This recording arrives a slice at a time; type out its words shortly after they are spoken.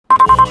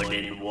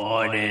Warning,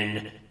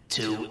 warning.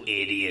 Two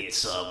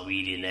idiots are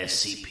reading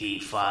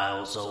SCP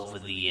files over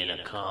the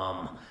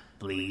intercom.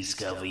 Please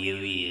cover your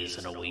ears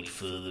and await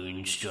further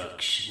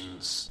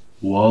instructions.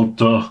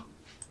 Walter,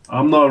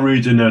 I'm not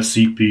reading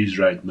SCPs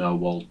right now,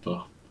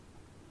 Walter.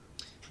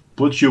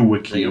 Put your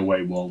wiki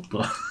away,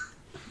 Walter.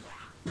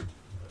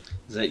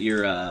 Is that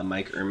your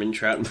Mike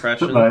Ehrmantraut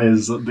impression? That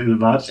is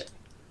that.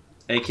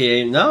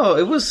 AKA, no,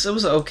 it was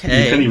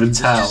okay. You can't even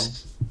tell.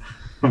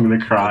 I'm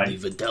gonna cry. Can't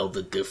even tell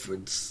the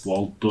difference.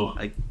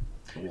 Walter.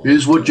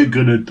 Here's what you're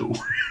gonna do.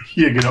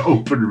 You're gonna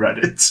open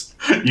Reddit.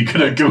 You're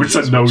gonna go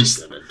to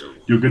Nose.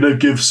 You're gonna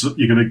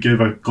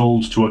give a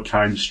gold to a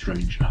kind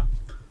stranger.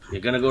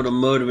 You're gonna go to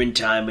Murdering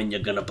Time and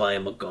you're gonna buy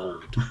him a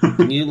gold.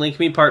 Can you link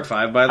me part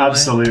 5, by the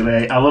Absolutely.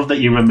 way? I love that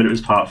you remembered it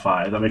was part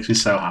 5. That makes me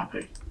so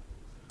happy.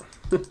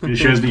 It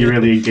shows me you're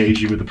really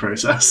engaging with the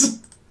process.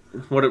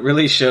 What it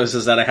really shows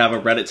is that I have a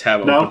Reddit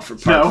tab open for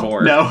part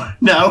 4.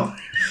 No.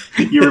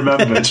 You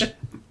remembered.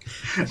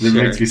 It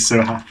makes me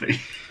so happy.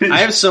 I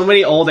have so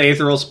many old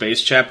Aetheral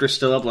Space chapters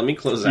still up. Let me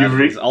close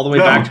that. All the way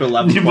back to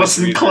 11. You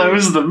mustn't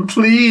close them,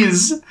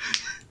 please.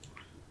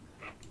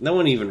 No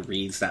one even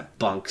reads that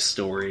bunk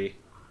story.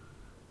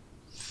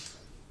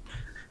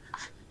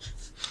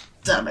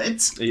 Damn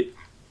it.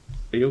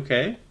 Are you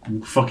okay?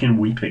 I'm fucking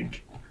weeping.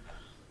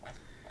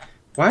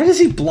 Why does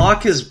he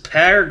block his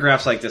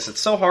paragraphs like this? It's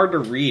so hard to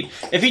read.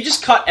 If he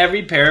just cut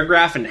every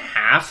paragraph in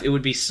half, it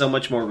would be so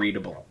much more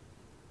readable.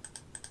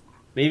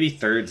 Maybe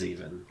thirds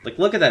even. Like,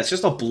 look at that. It's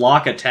just a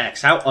block of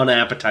text. How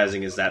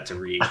unappetizing is that to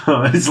read?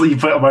 It's like you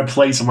put it on my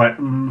plate. I'm like,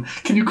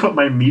 can you cut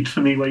my meat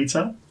for me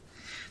later?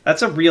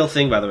 That's a real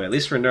thing, by the way. At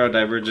least for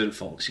neurodivergent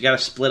folks. You gotta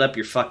split up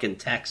your fucking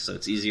text so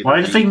it's easier to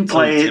read. I think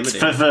it's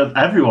for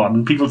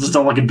everyone. People just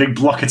don't like a big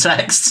block of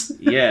text.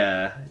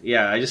 Yeah.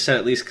 I just said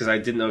at least because I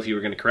didn't know if you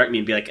were going to correct me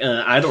and be like,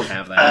 I don't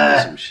have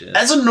that. Some shit.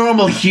 As a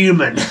normal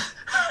human.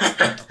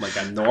 Like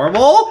a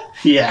normal?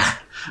 Yeah.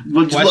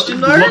 Well,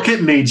 Question mark? Look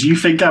at me. Do you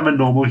think I'm a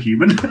normal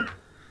human?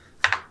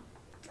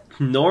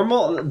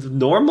 Normal?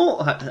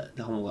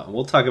 Hold on.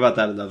 We'll talk about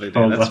that another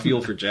day. That's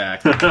fuel for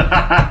Jack.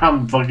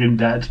 I'm fucking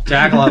dead.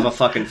 Jack will have a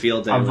fucking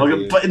field day with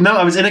you. But no,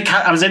 I was in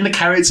the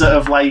character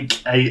of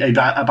like a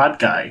bad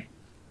guy.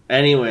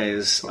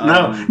 Anyways,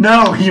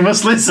 no, you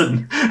must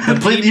listen.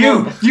 Please,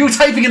 you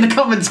typing in the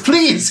comments,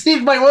 please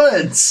heed my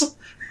words.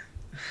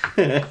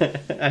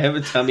 I have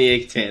a tummy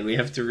ache, Tan. We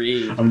have to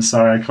read. I'm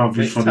sorry, I can't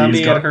be funny.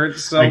 Tummy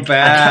hurts so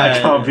bad.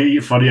 I can't be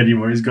funny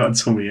anymore. He's got a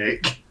tummy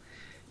ache.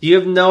 You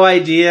have no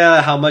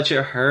idea how much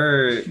it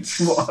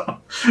hurts.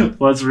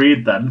 Let's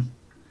read then.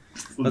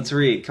 Let's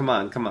read. Come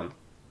on.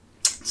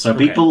 So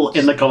people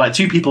in the call,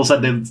 2 people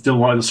said they still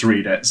wanted us to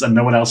read it, and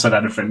no one else said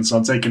anything, so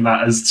I'm taking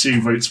that as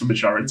 2 votes for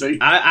majority.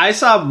 I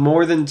saw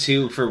more than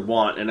 2 for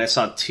want, and I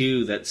saw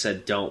 2 that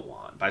said don't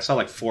want, but I saw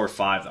like 4 or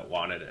 5 that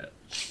wanted it,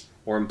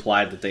 or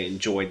implied that they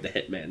enjoyed the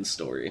Hitman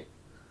story.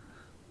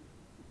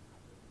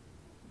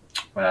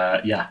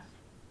 Yeah.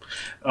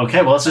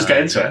 Okay, well, let's just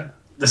get into it.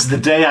 This is the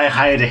day I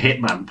hired a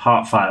hitman,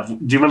 part 5.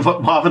 Do you remember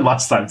what happened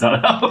last time,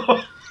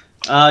 Daniel?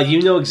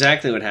 You know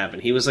exactly what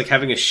happened. He was like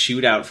having a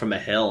shootout from a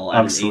hill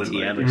at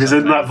Absolutely. an ATM. He was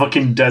in that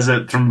fucking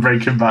desert from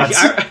Breaking Bad.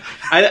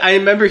 I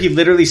remember he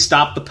literally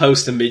stopped the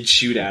post amid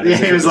shootout. Yeah,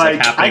 he was like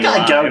I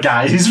gotta go,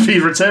 guys.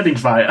 He's returning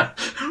fire.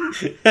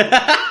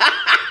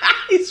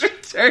 He's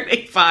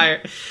returning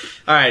fire.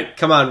 All right,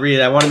 come on, read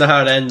it. I want to know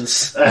how it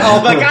ends.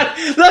 Oh my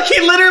god! Look,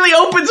 he literally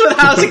opens with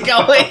 "How's it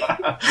going?"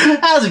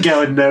 How's it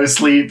going? No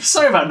sleep.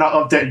 Sorry about not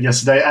updating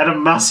yesterday. I had a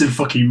massive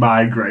fucking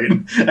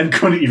migraine and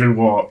couldn't even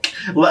walk,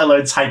 let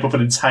alone type up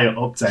an entire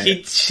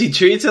update. She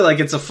treats it like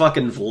it's a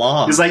fucking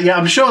vlog. He's like, yeah,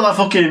 I'm sure that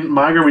fucking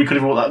migraine we could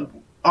have walked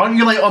that. Aren't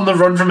you like on the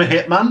run from a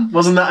hitman?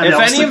 Wasn't that an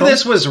obstacle? Any of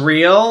this was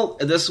real,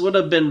 this would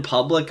have been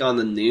public on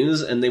the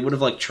news, and they would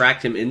have like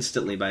tracked him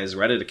instantly by his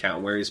Reddit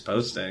account where he's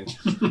posting.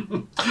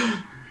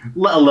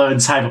 Let alone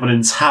type up an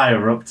entire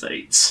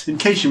update. In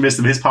case you missed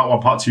them, here's part 1,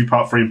 part 2,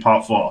 part 3, and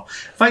part 4.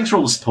 Thanks for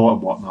all the support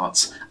and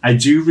whatnot. I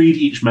do read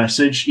each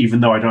message,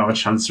 even though I don't have a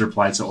chance to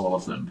reply to all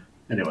of them.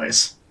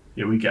 Anyways,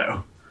 here we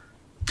go.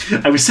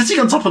 I was sitting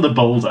on top of the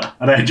boulder,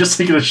 and I had just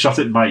taken a shot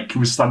at Mike, who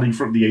was standing in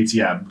front of the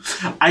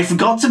ATM. I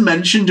forgot to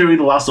mention during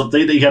the last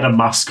update that he had a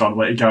mask on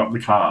when he got out of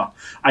the car.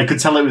 I could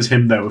tell it was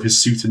him, though, with his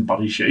suit and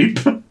body shape.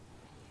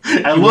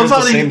 I love how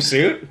the same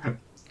suit?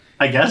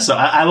 I guess so.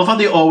 I love how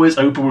they always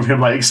open with him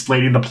like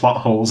explaining the plot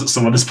holes that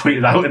someone has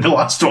pointed out in the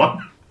last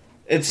one.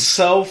 It's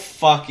so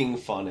fucking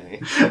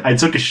funny. I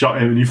took a shot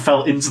at him and he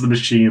fell into the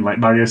machine like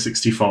Mario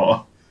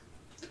 64.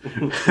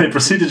 I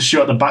proceeded to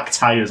shoot at the back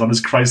tyres on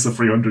his Chrysler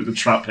 300 to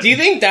trap him. Do you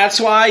think that's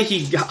why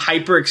he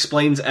hyper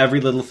explains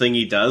every little thing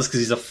he does?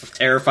 Because he's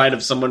terrified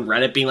of someone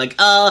Reddit being like,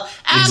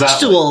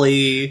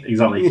 actually.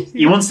 Exactly.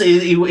 He wants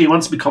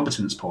to be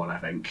competence porn, I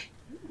think.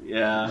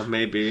 Yeah,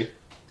 maybe.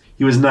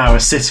 He was now a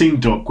sitting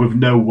duck with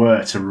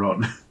nowhere to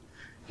run.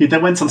 He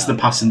then went onto the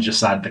passenger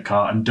side of the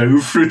car and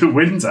dove through the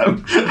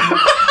window.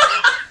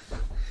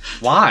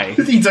 Why?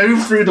 He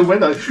dove through the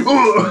window. Ooh,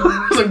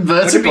 it's like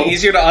vertical. Would it be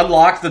easier to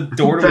unlock the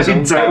door to his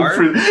own car?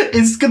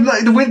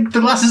 The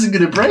glass isn't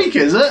going to break,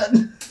 is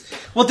it?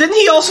 Well, didn't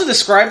he also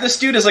describe this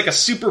dude as like a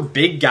super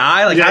big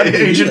guy? Like, how did he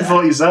do Agent that?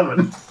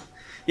 47.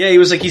 Yeah, he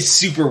was like, he's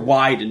super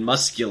wide and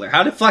muscular.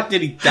 How the fuck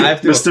did he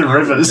dive through Mr. a car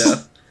Rivers.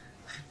 window?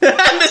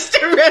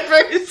 Mr.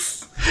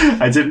 Rivers!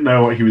 I didn't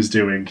know what he was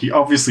doing. He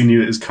obviously knew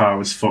that his car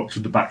was fucked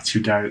with the back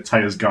two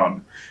tyres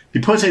gone. He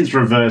put it into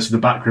reverse with the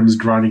back rims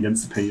grinding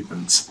against the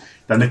pavement.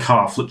 Then the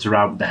car flipped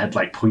around with the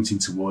headlight pointing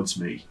towards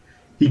me.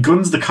 He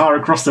guns the car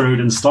across the road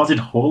and started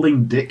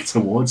hauling dick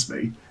towards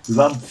me. Is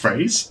that a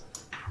phrase?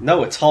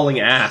 No, it's hauling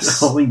ass.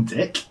 Hauling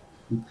dick?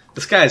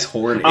 This guy's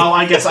horny. Oh,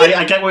 I guess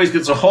I get where he's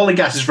good. So hauling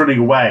gas is running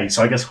away,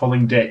 so I guess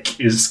hauling dick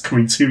is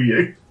coming to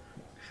you.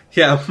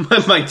 Yeah,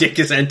 my dick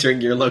is entering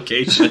your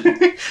location.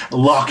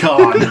 Lock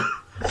on.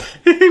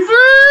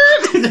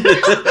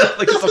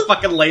 Like it's a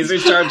fucking laser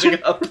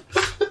charging up.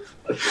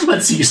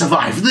 Let's see you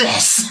survive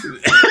this.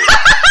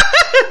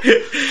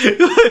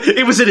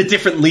 It was in a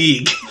different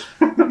league.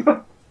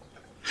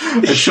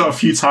 I shot a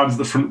few times at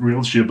the front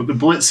windshield, but the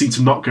bullets seemed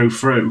to not go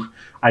through.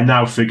 I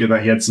now figure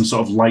that he had some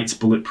sort of light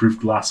bulletproof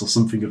glass or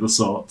something of the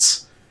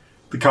sorts.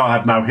 The car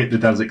had now hit the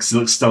desert,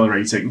 still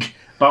accelerating.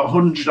 About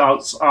 100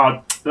 yards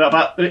out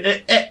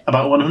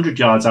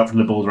from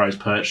the boulder I was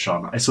perched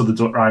on, I saw the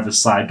driver's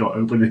side door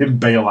open and him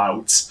bail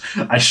out.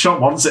 I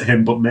shot once at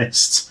him, but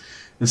missed.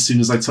 As soon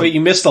as I took... Wait,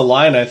 you missed a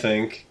line, I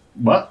think.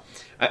 What?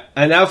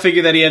 I now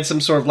figure that he had some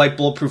sort of light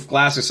bulletproof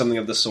glass or something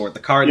of the sort. The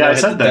car now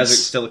hit the desert,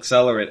 still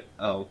accelerate.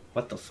 Oh,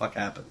 what the fuck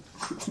happened?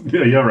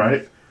 Yeah, you're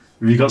right.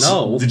 Have you got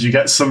No. did you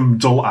get some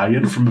dull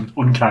iron from an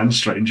unkind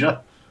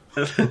stranger?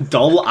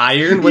 Dull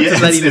iron? What does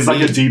that even it's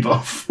mean? like a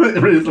debuff.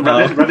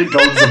 Reddit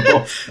Gold's a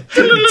buff.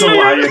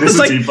 Dull iron is It's a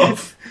like-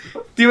 debuff.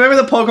 Do you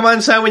remember the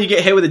Pokemon sound when you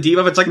get hit with a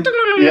debuff? It's like...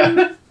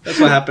 Yeah. That's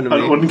what happened to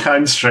An me.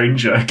 unkind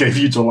stranger gave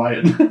you dull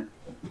iron.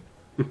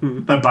 A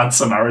bad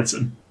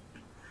Samaritan.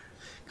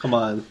 Come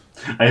on.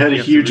 I heard a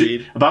have to huge...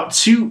 read. As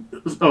soon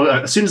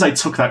as I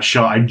took that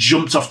shot, I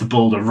jumped off the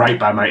boulder right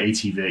by my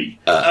ATV.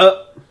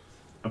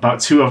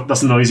 That's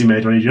the noise he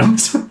made when he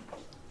jumped.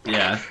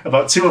 Yeah.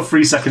 About 2 or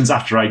 3 seconds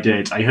after I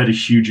did, I heard a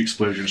huge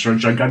explosion, so a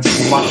gigantic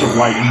flash of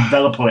light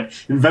envelop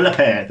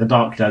the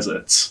dark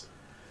desert.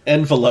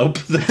 Envelope.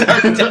 The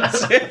dark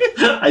desert.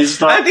 I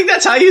I think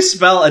that's how you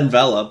spell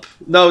envelope.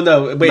 No,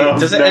 wait, No,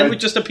 does it no. end with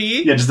just a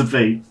P? Yeah, just a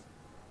V.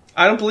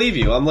 I don't believe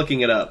you. I'm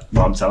looking it up.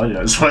 Well, I'm telling you,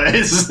 that's what it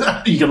is.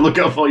 You can look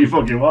it up all you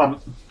fucking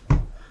want.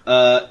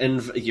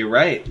 And you're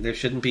right. There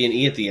shouldn't be an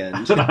E at the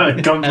end.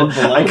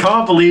 I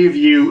can't believe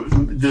you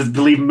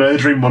believe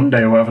Murdering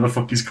Monday or whatever the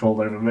fuck he's called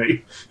over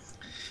me.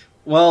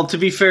 Well, to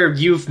be fair,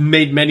 you've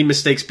made many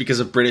mistakes because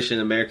of British and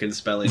American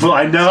spelling. Well,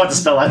 I know how to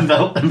spell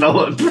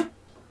envelope.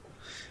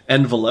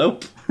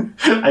 Envelope?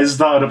 I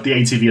started up the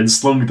ATV and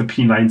slung the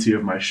P90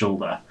 over my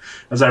shoulder.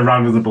 As I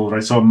rounded the boulder, I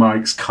saw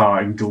Mike's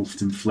car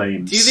engulfed in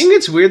flames. Do you think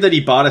it's weird that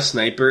he bought a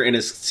sniper and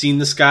has seen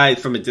this guy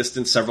from a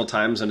distance several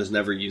times and has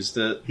never used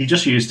it? He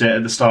just used it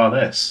at the start of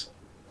this.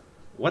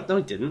 What? No,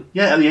 he didn't.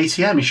 Yeah, at the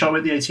ATM. He shot me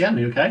at the ATM. Are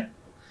you okay?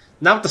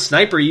 Not with the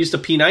sniper, he used a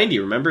P90,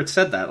 remember? It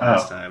said that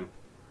last time.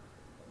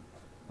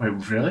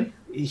 Wait, really?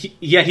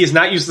 He has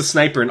not used the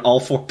sniper in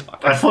all 4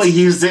 pockets. I thought he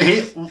used it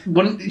here.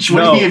 Wouldn't he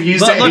have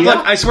used look, it here?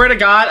 Look, I swear to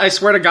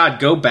God,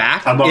 go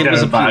back. I'm not It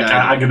was a going back.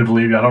 P90. I'm going to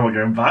believe you. I don't want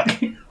going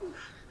back.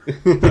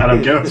 I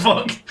don't give a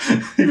fuck.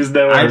 He was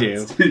nowhere. I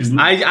do. He was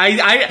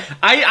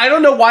I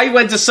don't know why he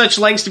went to such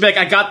lengths to be like,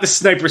 I got this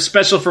sniper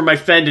special for my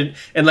friend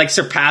and like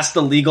surpassed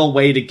the legal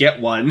way to get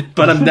one,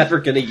 but I'm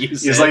never going to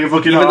use it. It's like a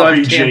fucking even though I've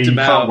RPG. camped You him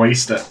can't out.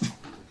 waste it.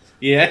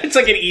 Yeah, it's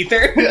like an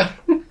ether. Yeah.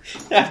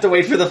 I have to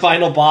wait for the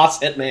final boss,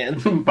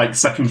 Hitman. Like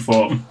second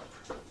form.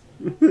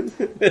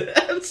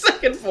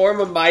 Second form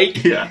of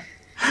Mike. Yeah.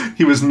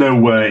 He was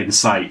nowhere in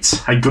sight.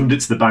 I gunned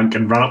it to the bank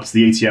and ran up to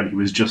the ATM he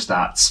was just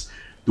at.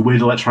 The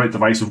weird electronic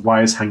device with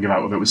wires hanging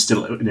out of it was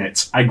still in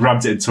it. I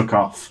grabbed it and took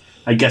off.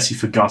 I guess he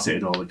forgot it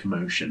in all the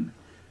commotion.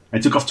 I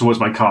took off towards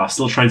my car,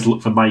 still trying to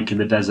look for Mike in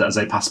the desert as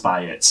I passed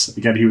by it.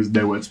 Again, he was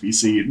nowhere to be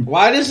seen.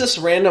 Why does this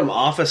random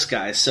office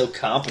guy so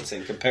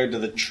competent compared to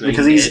the trained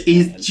Because he's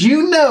Hitman? do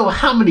you know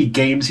how many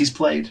games he's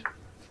played?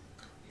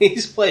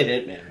 He's played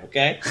Hitman,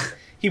 okay?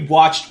 He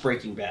watched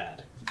Breaking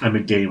Bad. I'm a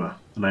gamer,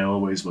 and I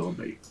always will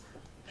be.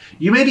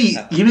 You may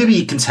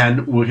be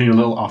content working a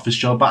little office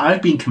job, but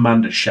I've been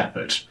Commander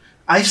Shepard.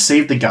 I've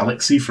saved the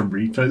galaxy from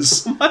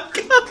Reapers. Oh my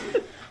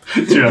god!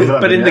 Do you remember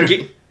that But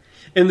video?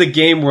 in the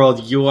game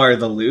world, you are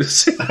the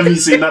loser. Have you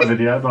seen that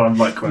video? No, I'm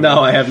like,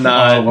 No, I have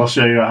not. Oh, I'll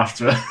show you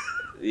after.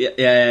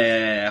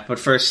 Yeah. But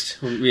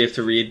first, we have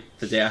to read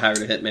The Day I Hired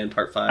a Hitman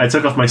Part 5. I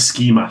took off my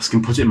ski mask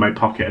and put it in my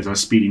pocket as I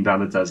was speeding down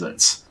down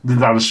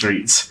the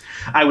streets.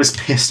 I was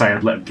pissed I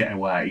had let him get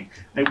away.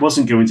 It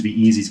wasn't going to be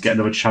easy to get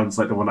another chance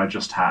like the one I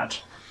just had.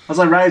 As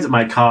I arrived at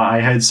my car,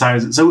 I heard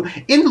sirens. So,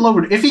 in the long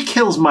run, if he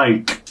kills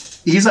Mike,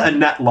 he's at a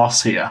net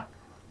loss here.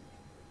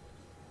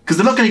 Because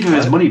they're not going to give him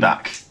his money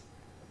back.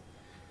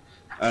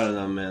 I don't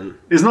know, man.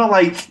 It's not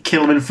like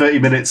kill him in 30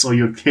 minutes or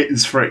your hit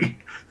is free.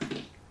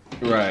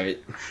 Right.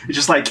 It's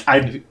just like,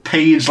 I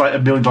paid like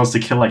 $1 million to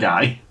kill a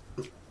guy.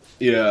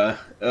 Yeah.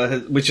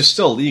 Which is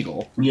still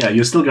legal. Yeah,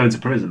 you're still going to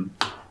prison.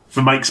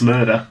 For Mike's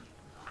murder.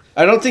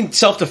 I don't think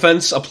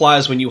self-defense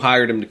applies when you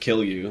hired him to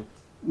kill you.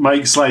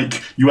 Mike's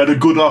like, you had a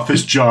good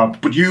office job,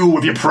 but you,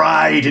 with your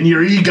pride and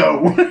your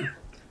ego.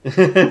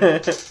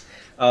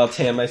 Oh,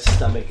 damn, my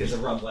stomach is a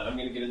rumbling. I'm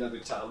gonna get another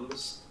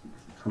Tums.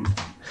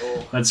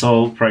 Oh. Let's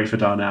all pray for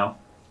Darnell.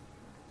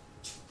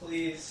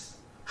 Please.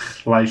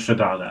 Life for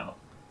Darnell.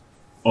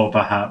 Or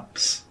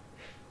perhaps...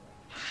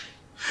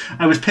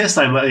 I was pissed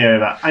I let you know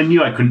that. I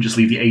knew I couldn't just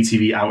leave the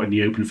ATV out in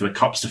the open for the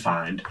cops to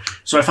find,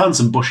 so I found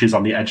some bushes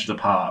on the edge of the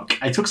park.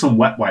 I took some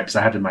wet wipes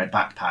I had in my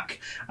backpack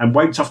and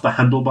wiped off the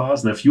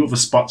handlebars and a few other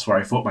spots where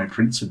I thought my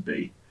prints would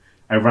be.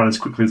 I ran as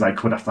quickly as I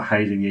could after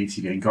hiding the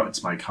ATV and got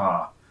into my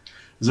car.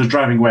 As I was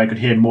driving away, I could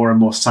hear more and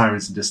more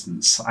sirens in the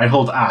distance. I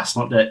hauled ass,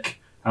 not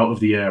dick, out of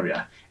the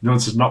area, in order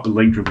to not be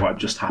linked with what had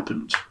just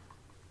happened.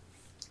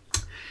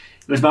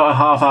 It was about a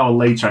half hour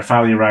later I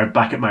finally arrived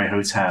back at my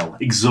hotel,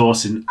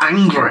 exhausted and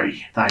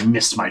angry that I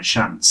missed my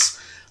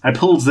chance. I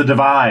pulled the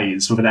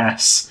device with an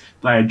S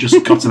that I had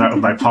just gotten out of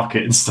my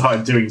pocket and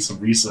started doing some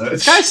research.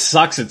 This guy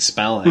sucks at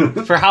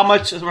spelling. For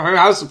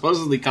how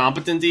supposedly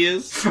competent he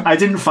is. I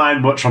didn't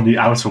find much on the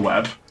outer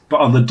web, but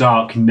on the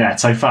dark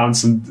net I found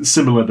some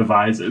similar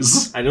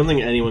devices. I don't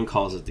think anyone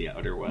calls it the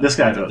outer web. This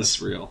guy does. This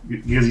is real.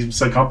 Because he's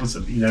so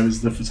competent, he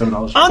knows the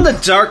terminology. On the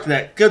dark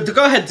net. Go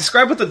ahead,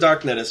 describe what the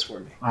dark net is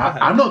for me.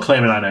 I'm not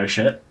claiming I know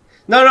shit.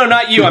 No,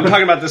 not you. I'm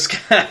talking about this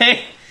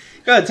guy.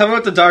 Go ahead, tell me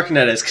what the dark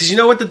net is. Because you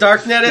know what the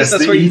dark net is? Yes,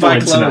 that's where you buy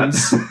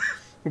clothes.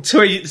 That's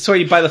where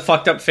you buy the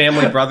fucked up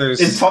Family Brothers.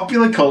 In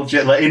popular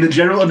culture, like in the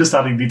general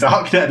understanding, the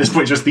dark net at this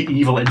point is just the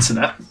evil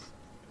internet.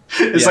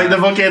 It's like the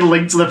fucking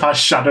Link to the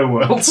Past Shadow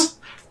World.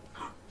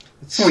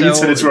 So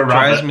it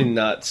drives me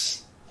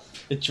nuts.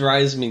 It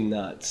drives me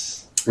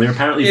nuts.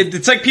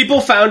 It's like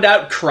people found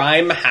out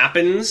crime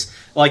happens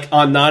like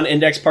on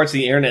non-indexed parts of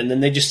the internet, and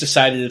then they just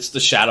decided it's the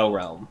Shadow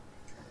Realm.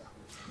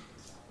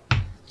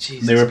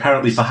 Jesus they were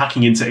apparently for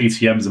hacking into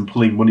ATMs and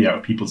pulling money out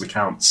of people's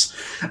accounts.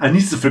 I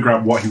needed to figure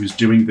out what he was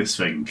doing this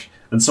thing,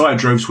 and so I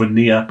drove to a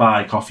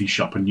nearby coffee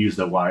shop and used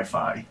their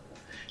Wi-Fi.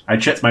 I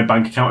checked my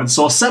bank account and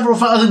saw several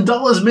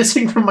 $1,000s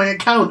missing from my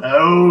account.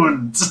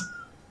 Owned!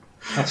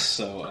 That's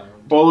so owned.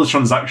 All the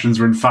transactions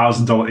were in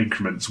 $1,000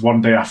 increments,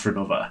 one day after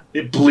another.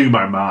 It blew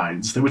my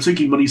mind. They were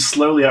taking money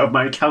slowly out of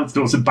my account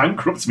in order to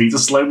bankrupt me to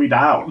slow me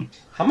down.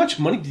 How much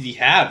money did he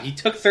have? He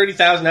took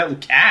 $30,000 out in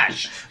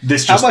cash.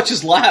 How much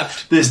is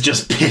left? This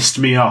just pissed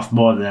me off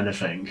more than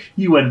anything.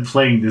 You weren't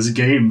playing this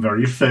game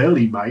very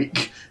fairly,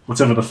 Mike.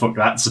 Whatever the fuck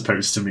that's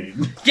supposed to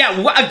mean.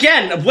 Yeah,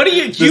 again, what do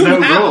you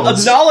have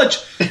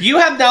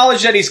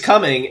knowledge that he's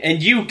coming,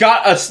 and you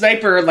got a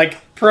sniper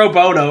like pro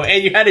bono,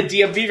 and you had a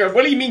DMV guard.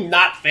 What do you mean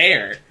not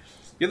fair?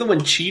 You're the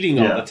one cheating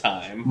all the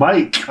time.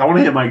 Mike, I want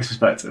to hear Mike's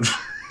perspective.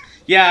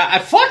 Yeah,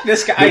 fuck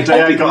this guy. The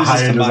day I got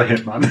hired as a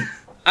hitman.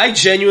 I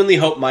genuinely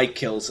hope Mike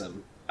kills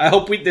him. I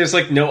hope there's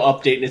like no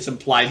update and it's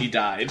implied he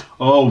died.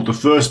 Oh, the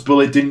first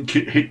bullet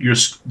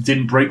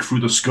didn't break through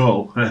the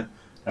skull.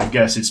 I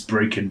guess it's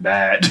Breaking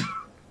Bad.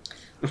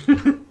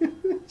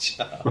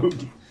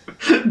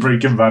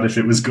 Breaking Bad if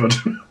it was good.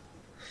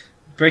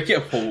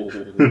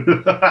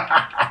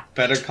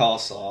 Better Call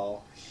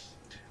Saul.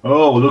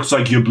 Oh, looks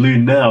like you're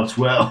bleeding out.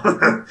 Well,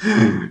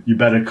 you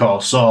better call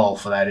Saul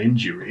for that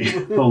injury.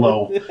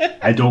 Although,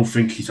 I don't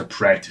think he's a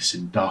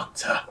practicing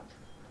doctor.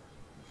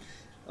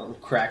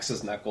 Cracks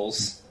his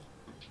knuckles.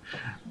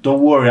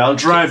 Don't worry, I'll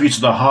drive you to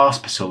the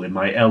hospital in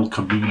my El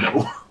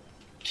Camino.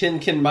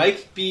 Can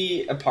Mike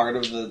be a part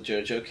of the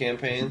JoJo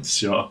campaign?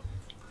 Sure.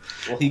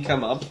 Will he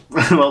come up?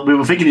 Well, we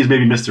were thinking he's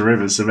maybe Mr.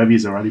 Rivers, so maybe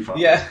he's already fine.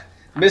 Yeah,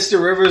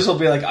 Mr. Rivers will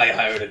be like, I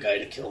hired a guy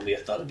to kill me. I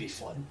thought it'd be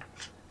fun.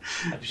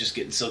 I was just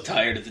getting so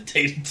tired of the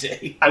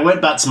day-to-day. I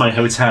went back to my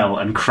hotel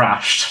and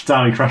crashed.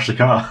 Darren crashed the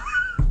car.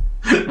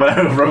 When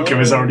I woke, it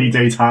was already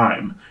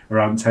daytime,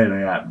 around 10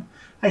 a.m.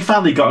 I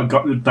finally got a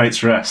good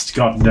night's rest.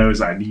 God knows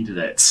I needed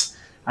it.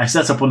 I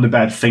sat up on the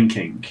bed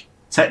thinking.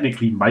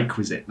 Technically, Mike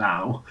was it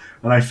now,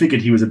 and I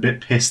figured he was a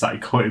bit pissed that I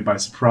caught him by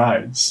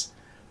surprise.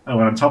 And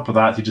on top of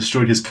that, he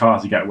destroyed his car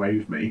to get away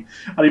with me,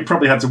 and he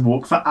probably had to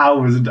walk for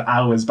hours and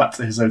hours back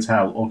to his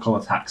hotel or call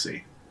a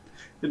taxi.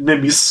 It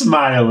made me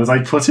smile as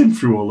I put him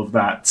through all of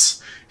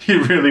that. He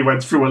really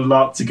went through a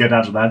lot to get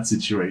out of that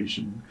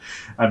situation.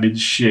 I mean,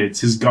 shit,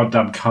 his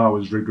goddamn car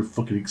was rigged with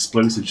fucking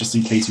explosives just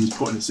in case he was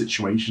put in a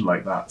situation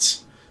like that.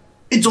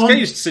 He's going to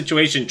use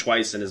situation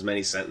twice in as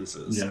many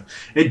sentences. Yeah.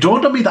 It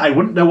dawned on me that I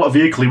wouldn't know what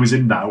vehicle he was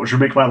in now, which would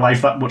make my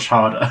life that much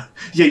harder.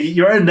 Yeah,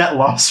 you're a net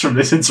loss from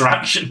this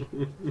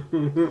interaction.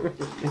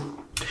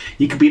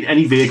 He could be in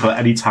any vehicle at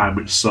any time,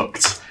 which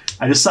sucked.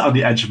 I just sat on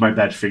the edge of my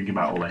bed thinking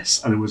about all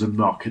this, and there was a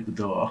knock at the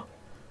door.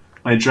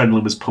 My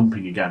adrenaline was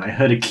pumping again. I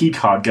heard a key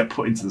card get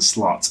put into the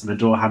slot, and the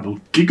door handle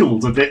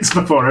giggled a bit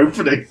before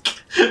opening.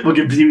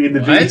 Fucking Beauty and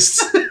the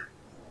Beast.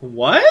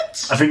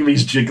 What? I think it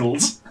means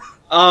jiggled.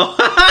 Oh,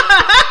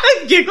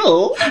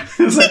 giggle.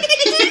 It's like,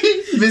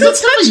 don't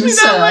touch me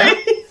that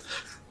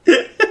way.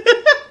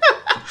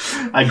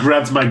 I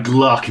grabbed my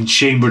Glock and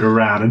chambered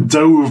around and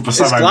dove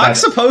beside my bed. Is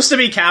Glock supposed to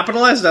be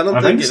capitalized? I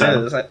don't think it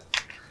so.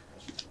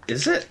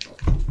 is. Is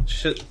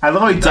it? I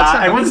love how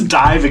I went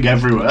diving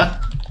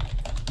everywhere.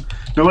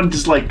 No one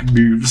just,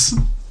 moves.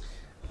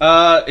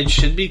 It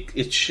should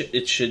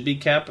be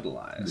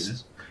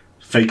capitalized.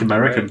 Fake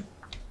American. Right.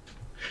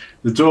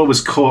 The door was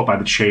caught by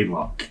the chain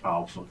lock.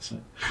 Oh, fuck's sake.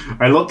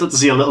 I looked up to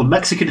see a little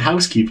Mexican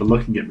housekeeper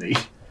looking at me.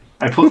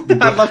 I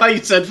love how you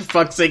said, for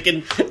fuck's sake,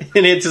 in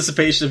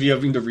anticipation of you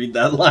having to read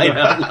that line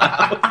out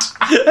loud.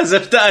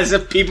 as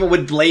if people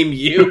would blame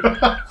you.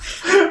 I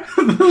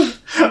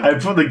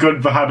put the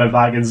gun behind my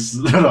back and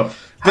stood up.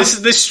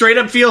 This straight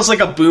up feels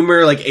like a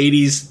boomer,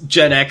 80s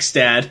Gen X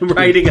dad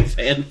writing a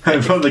fan. I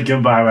put the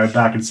gun behind my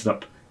back and stood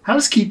up.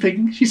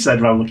 Housekeeping, she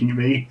said while looking at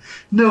me.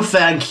 No,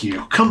 thank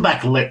you. Come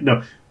back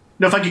later.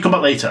 No, thank you. Come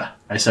back later.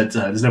 I said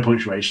to her. There's no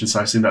punctuation, so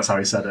I assume that's how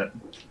he said it.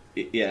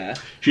 Yeah.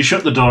 She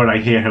shut the door and I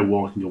hear her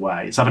walking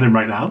away. It's happening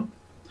right now.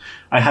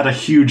 I had a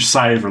huge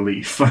sigh of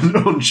relief and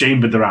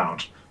unchambered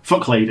around.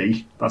 Fuck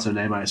lady. That's her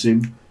name, I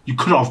assume. You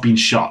could have been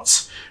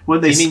shot. You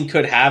mean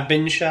could have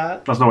been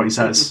shot? That's not what he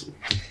says.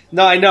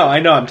 No, I know.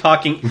 I'm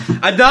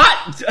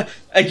not...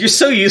 You're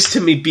so used to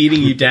me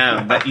beating you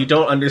down that you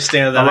don't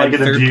understand that I'm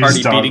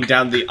third-party beating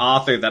down the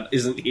author that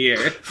isn't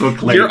here.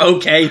 You're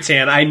okay,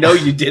 Tan. I know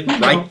you didn't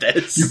write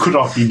this. You could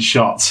have been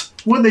shot.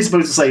 Weren't they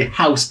supposed to say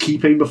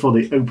housekeeping before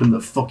they opened the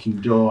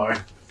fucking door?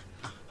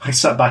 I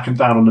sat back and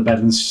down on the bed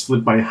and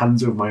slid my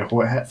hands over my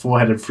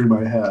forehead and through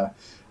my hair.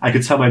 I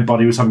could tell my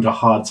body was having a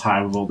hard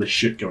time with all this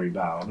shit going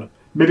down.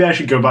 Maybe I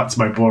should go back to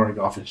my boring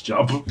office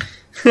job.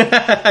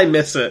 I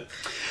miss it.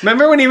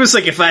 Remember when he was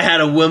like, if I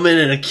had a woman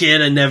and a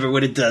kid, I never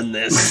would have done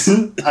this.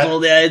 If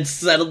only I had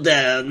settled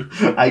down.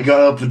 I got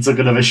up and took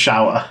another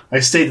shower.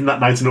 I stayed in that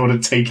night and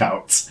ordered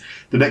takeout.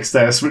 The next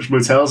day I switched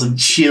motels and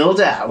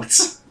chilled out.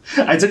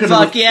 I took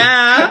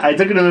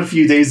another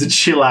few days to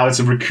chill out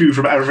and recoup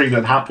from everything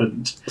that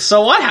happened.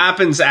 So what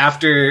happens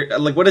after,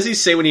 what does he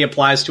say when he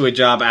applies to a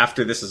job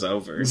after this is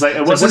over? It's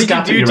like, what's this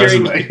gap in your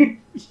resume?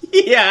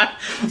 Yeah.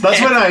 That's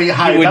when I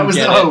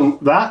hired,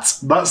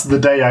 that's the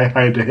day I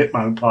hired a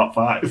Hitman Part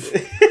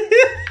 5.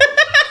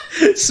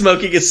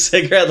 Smoking a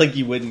cigarette like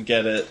you wouldn't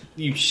get it,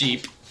 you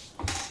sheep.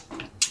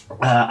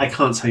 I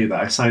can't tell you that.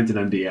 I signed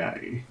an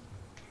NDA.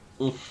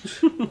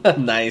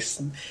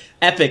 Nice.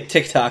 Epic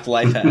TikTok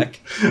life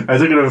hack. I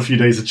took another few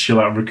days to chill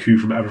out and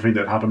recoup from everything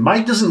that happened.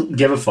 Mike doesn't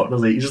give a fuck,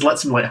 does he? He just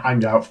lets him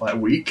hang out for a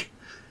week.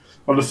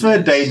 On the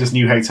third day in this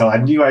new hotel, I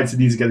knew I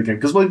need to get the game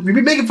because we've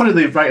been making fun of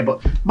the writer,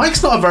 but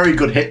Mike's not a very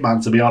good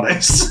hitman, to be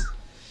honest.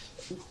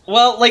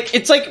 Well,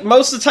 it's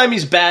most of the time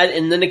he's bad,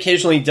 and then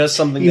occasionally he does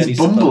something that he's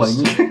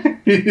bumbling.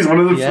 He's one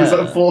of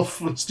the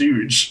fourth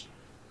stooge.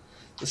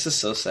 This is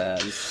so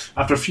sad.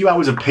 After a few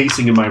hours of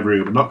pacing in my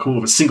room and not coming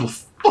up with a single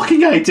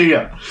fucking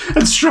idea,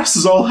 and stress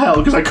as all hell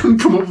because I couldn't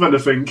come up with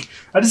anything,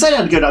 I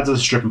decided I'd go down to the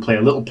strip and play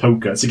a little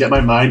poker to get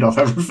my mind off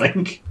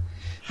everything.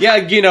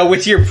 Yeah,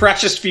 with your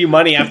precious few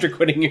money after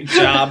quitting your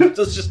job.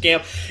 Let's just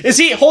gamble.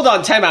 Hold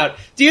on, time out.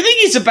 Do you think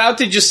he's about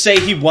to just say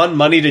he won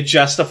money to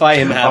justify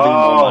him having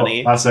more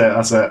money? That's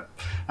it.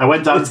 I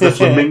went down to the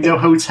Flamingo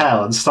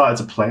Hotel and started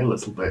to play a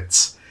little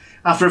bit.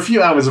 After a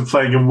few hours of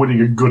playing and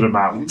winning a good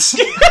amount.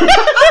 Side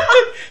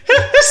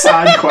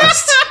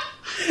quest.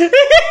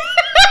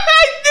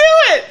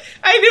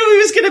 I knew he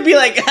was going to be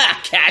like,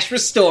 cash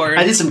restored.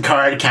 I did some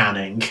card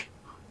counting.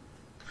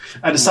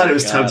 I decided it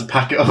was time to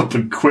pack it up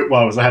and quit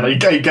while I was ahead. He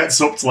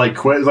gets up to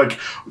quit. He's like,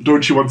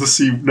 don't you want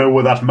to know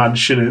where that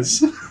mansion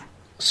is?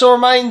 So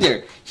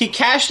reminder, he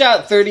cashed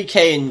out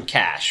 $30,000 in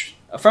cash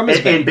from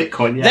his bank. In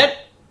Bitcoin, yeah.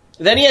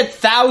 Then he had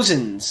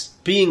thousands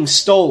being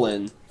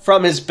stolen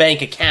from his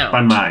bank account.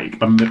 By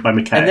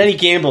McKay. And then he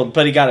gambled,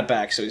 but he got it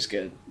back, so he's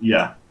good.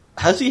 Yeah.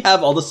 How does he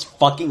have all this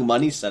fucking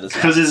money set aside?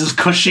 Because it's his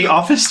cushy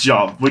office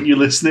job. Weren't you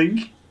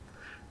listening?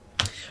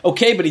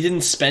 Okay, but he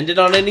didn't spend it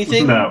on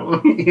anything?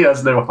 No, he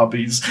has no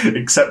hobbies,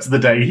 except the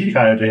day he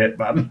hired a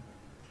hitman.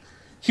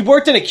 He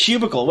worked in a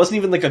cubicle. It wasn't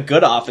even a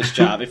good office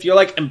job. If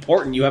you're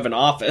important, you have an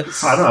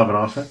office. I don't have an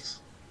office.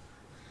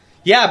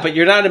 Yeah, but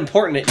you're not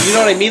important. You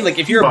know what I mean?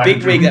 If you're a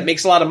bigwig that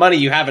makes a lot of money,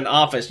 you have an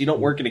office. You don't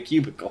work in a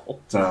cubicle.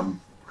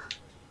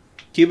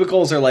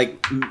 Cubicles are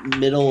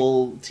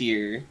middle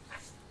tier.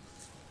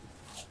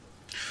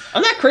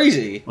 I'm not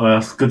crazy. Well,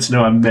 it's good to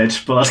know I'm mid,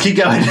 but let's keep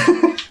going.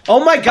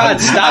 Oh my god,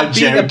 stop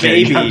being a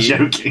baby. I'm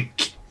joking.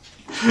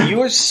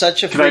 You are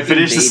such a Can I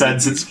finish the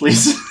sentence,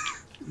 please?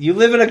 You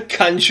live in a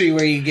country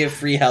where you get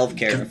free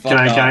healthcare. Can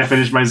I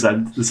finish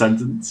the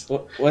sentence?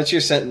 What's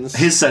your sentence?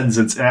 His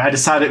sentence. I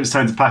decided it was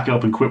time to pack it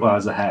up and quit while I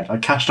was ahead. I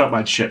cashed out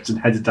my chips and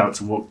headed down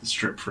to walk the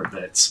strip for a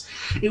bit.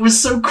 It was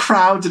so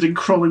crowded and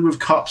crawling with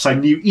cops, I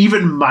knew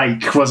even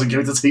Mike wasn't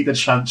going to take the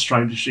chance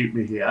trying to shoot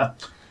me here.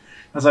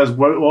 As I was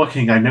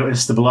walking, I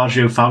noticed the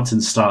Bellagio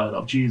fountains started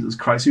up. Jesus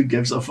Christ, who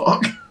gives a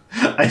fuck?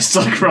 I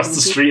stood across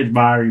the street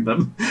admiring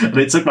them, and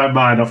it took my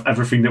mind off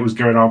everything that was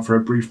going on for a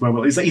brief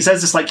moment. He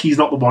says this like he's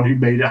not the one who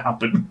made it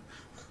happen.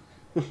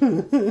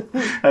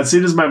 As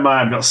soon as my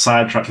mind got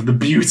sidetracked with the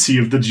beauty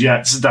of the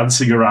jets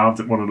dancing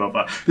around at one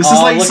another. Look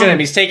at him.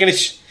 He's taking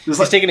It's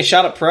He's taking a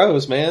shot at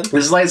pros, man.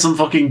 This is like some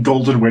fucking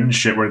Golden Wind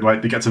shit where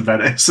like they get to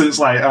Venice and it's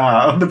like,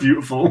 the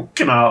beautiful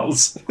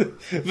canals.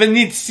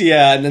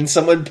 Venezia, and then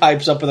someone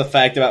pipes up with a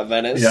fact about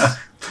Venice. Yeah.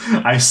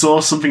 I saw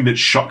something that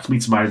shocked me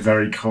to my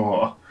very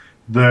core.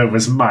 There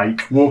was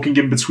Mike walking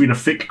in between a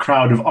thick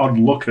crowd of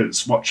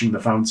onlookers watching the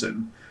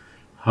fountain.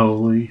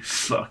 Holy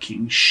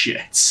fucking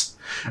shit.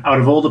 Out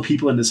of all the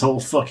people in this whole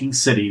fucking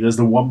city, there's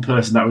the one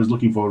person that I was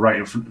looking for right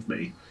in front of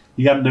me.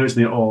 He hadn't noticed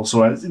me at all,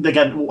 so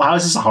again, how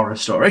is this a horror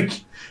story?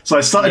 So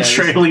I started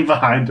trailing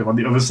behind him on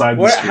the other side of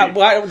the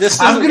street. This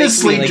I'm going to make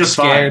sleep me, just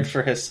scared fine.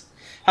 For his.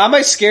 How am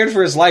I scared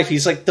for his life?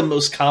 He's like the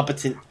most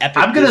competent, epic.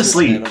 I'm going to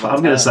businessman sleep, of all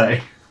I'm going to time.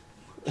 say.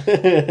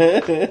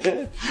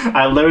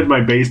 I lowered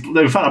my baseball...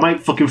 In fact, I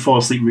might fucking fall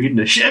asleep reading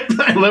this shit.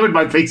 I lowered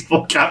my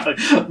baseball cap.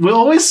 We're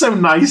always so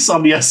nice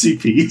on the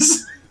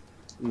SCPs.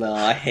 No,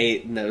 I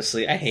hate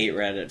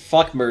Reddit.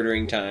 Fuck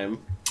murdering time.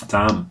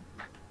 Damn.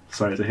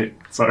 Sorry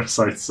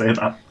to say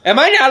that. Am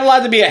I not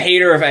allowed to be a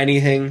hater of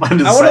anything? I'm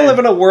just I want to saying. live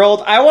in a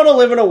world. I want to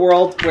live in a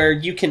world where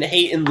you can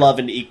hate and love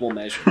in equal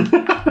measure.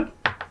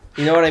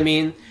 You know what I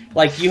mean?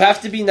 Like, you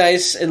have to be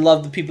nice and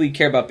love the people you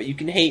care about, but you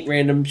can hate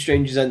random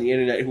strangers on the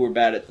internet who are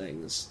bad at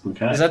things.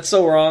 Okay. Is that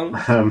so wrong?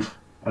 I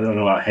don't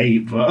know about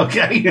hate, but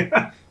okay.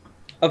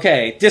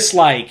 Okay,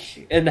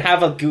 dislike and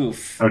have a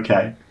goof.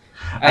 Okay.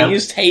 I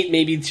used hate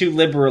maybe too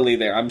liberally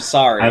there. I'm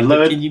sorry. I but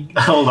lowered... can you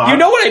Hold on. You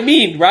know what I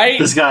mean, right?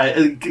 This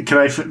guy... Can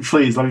I...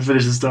 Please, let me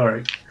finish the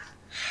story.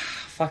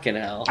 Fucking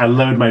hell. I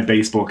lowered my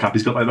baseball cap.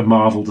 He's got like the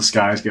Marvel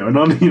disguise going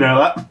on. You know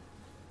that?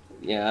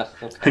 Yeah.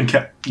 Okay. And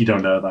kept... You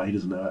don't know that. He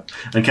doesn't know it.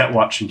 And kept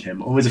watching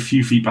him, always a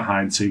few feet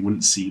behind so he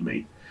wouldn't see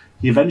me.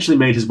 He eventually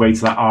made his way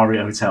to that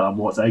Aria hotel and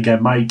walked.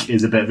 Again, Mike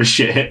is a bit of a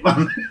shit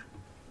hitman.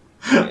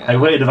 Yeah. I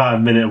waited about a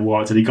minute and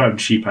walked, and he got him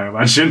cheap, I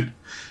imagine.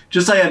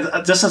 Just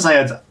as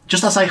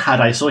I had,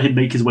 I saw him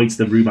make his way to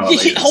the room.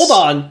 Hold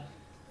on,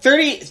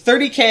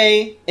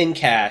 30K in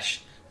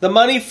cash, the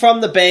money from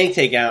the bank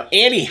takeout,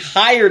 and he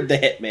hired the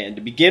hitman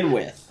to begin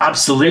with.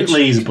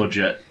 Absolutely, he's a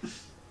budget.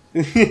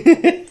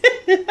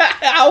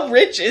 How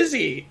rich is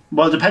he?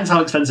 Well, it depends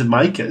how expensive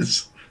Mike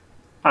is.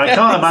 I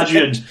can't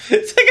imagine.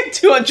 It's like a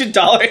 $200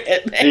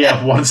 hitman.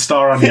 Yeah, 1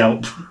 star on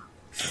Yelp.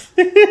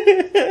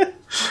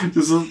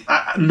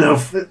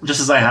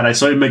 Just as I had, I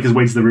saw him make his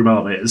way to the room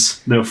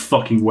elevators. No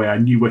fucking way, I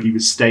knew where he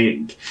was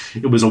staying.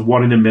 It was a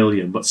 1 in a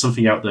million, but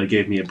something out there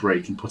gave me a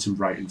break and put him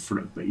right in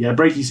front of me. Yeah,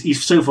 break,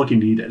 he's so fucking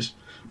needed.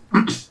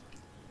 I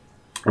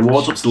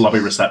walked up to the lobby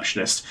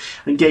receptionist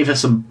and gave her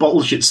some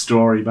bullshit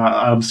story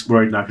about I'm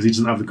worried now because he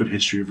doesn't have a good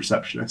history of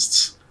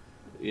receptionists.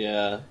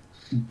 Yeah.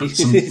 But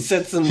He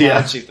said some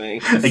raunchy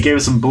things. I gave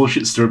her some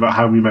bullshit story about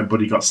how me and my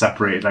buddy got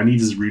separated. I needed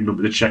his room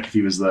number to check if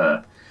he was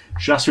there.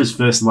 She asked for his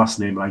first and last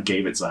name, and I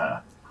gave it to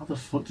her. How the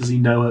fuck does he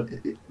know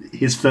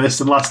his first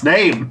and last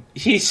name?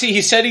 He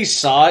said he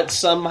saw it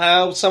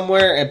somehow,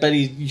 somewhere, but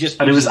he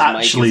just And it was uses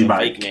actually Mike. As a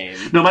Mike. fake name.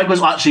 No, Mike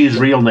was actually his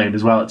real name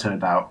as well, it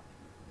turned out.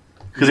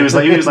 Because he was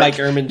like, Mike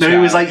Ehrmann no, he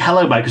was Chow. like,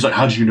 hello, Mike. He was like,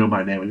 how did you know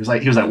my name? He was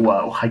like,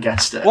 whoa, I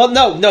guessed it. Well,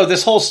 no.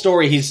 This whole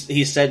story,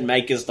 he said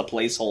Mike is the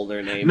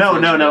placeholder name. No.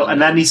 for his real And name.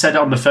 then he said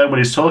on the phone when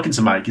he was talking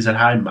to Mike, he said,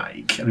 hi,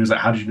 Mike. And he was like,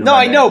 how did you know No, my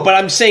I name? know, but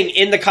I'm saying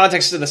in the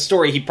context of the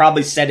story, he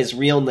probably said his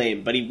real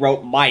name, but he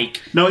wrote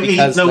Mike.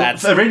 Because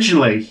that's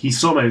originally, he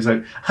saw me, he was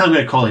like, I'm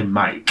going to call him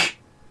Mike.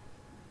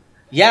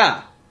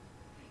 Yeah.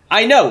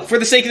 I know, for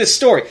the sake of the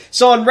story.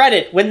 So on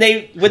Reddit, when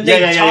they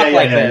talk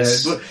like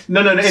this...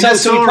 No. In So the he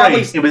story,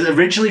 probably- it was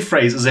originally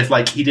phrased as if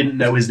like he didn't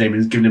know his name and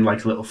was giving him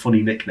like a little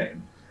funny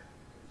nickname.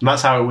 And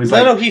that's how it was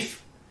like... No,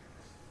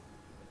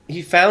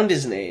 he found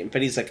his name,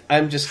 but he's like,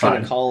 I'm just going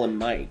Fine. to call him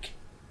Mike.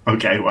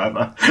 Okay,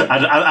 whatever.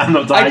 I'm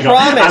not dying.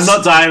 promise. I'm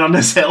not dying on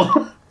this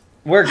hill.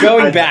 We're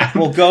going back.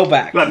 We'll go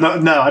back.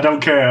 No, I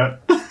don't care.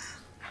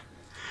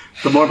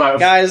 The more about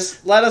Guys,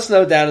 let us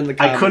know down in the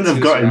comments. I couldn't have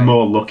who's gotten right.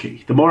 more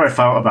lucky. The more I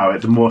thought about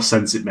it, the more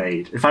sense it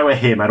made. If I were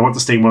him, I'd want to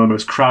stay in one of the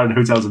most crowded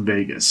hotels in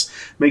Vegas.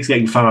 Makes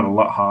getting found a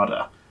lot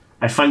harder.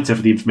 I thanked her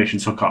for the information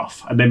took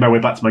off. I made my way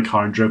back to my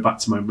car and drove back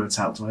to my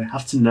motel. Do I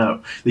have to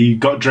know that you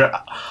got...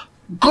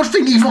 Good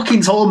thing he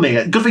fucking told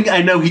me. Good thing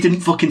I know he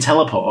didn't fucking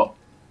teleport.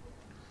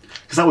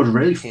 Because that would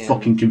really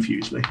fucking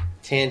confuse me.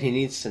 Tan, he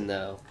needs to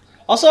know.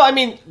 Also, I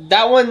mean,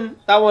 that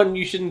one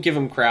you shouldn't give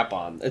him crap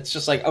on. It's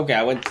just like, okay,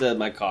 I went to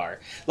my car.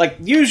 Like,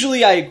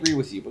 usually I agree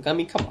with you, but I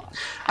mean, come on.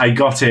 I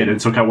got in and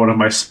took out one of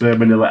my spur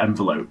manila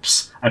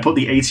envelopes. I put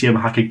the ATM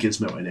hacker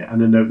gizmo in it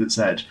and a note that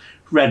said,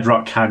 Red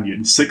Rock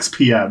Canyon, 6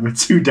 p.m,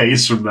 2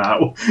 days from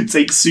now.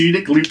 Take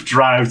scenic loop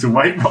drive to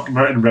White Rock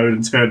Mountain Road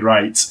and turn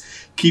right.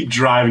 Keep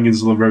driving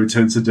until the road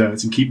turns to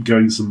dirt and keep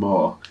going some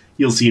more.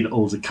 You'll see an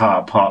older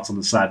car parked on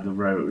the side of the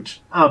road.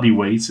 I'll be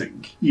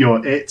waiting.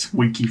 You're it,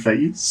 winky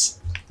face.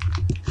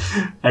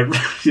 I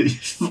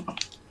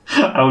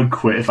would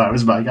quit if I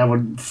was Mike. I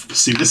wouldn't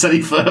pursue this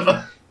any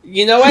further.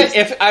 You know what?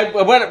 If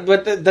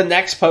what the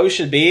next post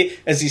should be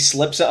is he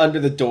slips it under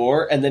the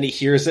door and then he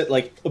hears it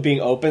like being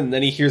open and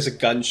then he hears a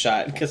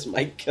gunshot because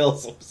Mike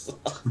kills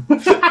himself.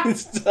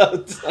 It's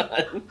so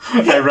done.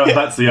 I ran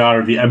back to the R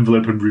with the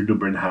envelope and room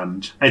number in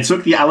hand. I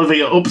took the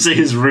elevator up to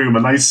his room, a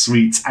nice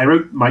suite. I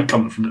wrote Mike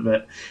on the front of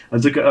it. I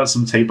took out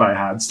some tape I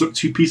had, stuck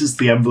 2 pieces to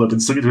the envelope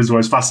and stuck it to his door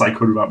as fast as I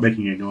could without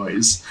making a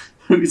noise.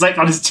 He's like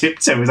on his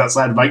tiptoes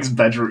outside Mike's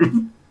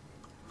bedroom.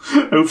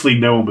 Hopefully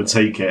no one would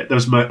take it. That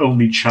was my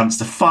only chance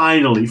to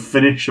finally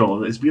finish all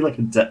of it. It's been like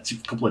a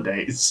couple of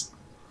days.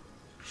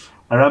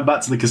 I ran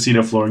back to the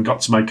casino floor and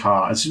got to my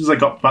car. As soon as I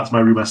got back to my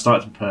room, I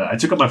started to prepare. I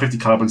took up my 50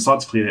 caliber and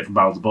started to clean it from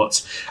barrel to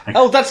butt.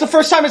 That's the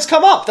first time it's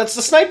come up. That's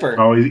the sniper.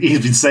 Oh,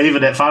 he's been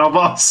saving it, final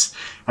boss.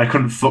 I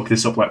couldn't fuck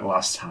this up like the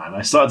last time.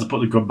 I started to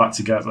put the gun back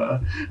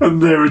together,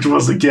 and there it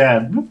was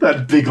again.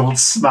 That big old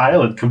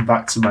smile had come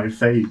back to my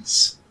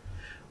face.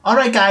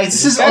 Alright guys,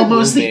 this is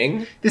almost the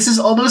end,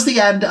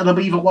 and there'll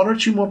be either 1 or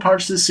 2 more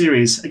parts to the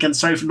series. Again,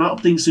 sorry for not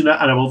updating sooner,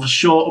 and I will for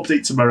sure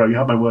update tomorrow. You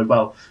have my word.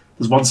 Well,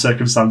 there's one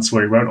circumstance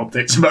where he won't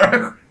update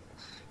tomorrow.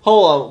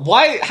 Hold on,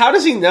 why? How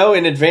does he know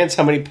in advance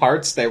how many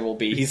parts there will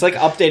be? He's like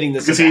updating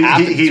this as it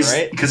happens,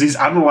 right? Because he's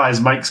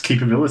analysed Mike's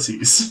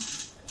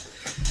capabilities.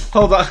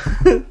 Hold on,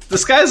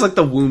 this guy is like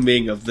the Wu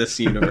Ming of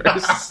this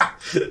universe.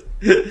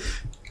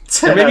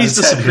 Or maybe he's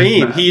the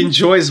Supreme. He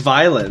enjoys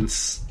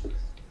violence.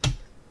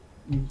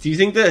 Who do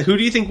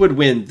you think would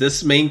win,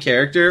 this main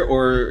character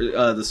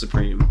or the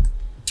Supreme?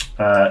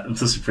 The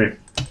Supreme.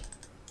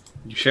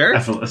 You sure?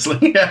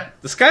 Effortlessly, yeah.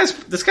 This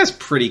guy's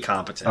pretty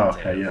competent. Oh,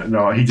 okay, yeah.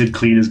 No, he did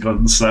clean his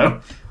guns,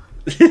 so.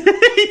 He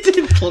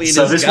did clean his guns.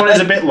 So this one is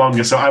a bit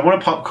longer, so I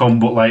want a popcorn,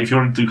 but like, if you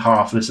want to do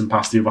half of this and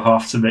pass the other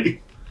half to me.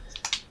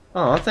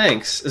 Oh,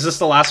 thanks. Is this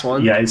the last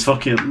one? Yeah, it's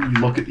fucking.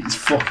 Look at these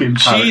fucking.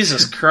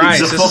 Jesus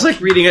Christ! This is like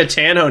reading a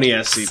Tanhoney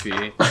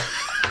SCP.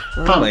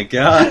 Oh my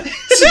god!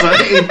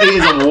 It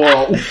is a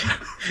wall.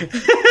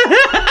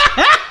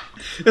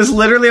 It's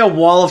literally a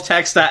wall of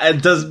text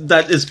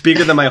that is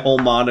bigger than my whole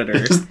monitor.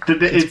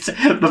 It's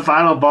the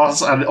final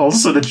boss, and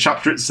also the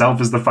chapter itself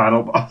is the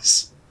final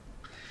boss.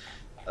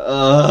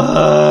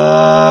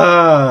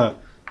 The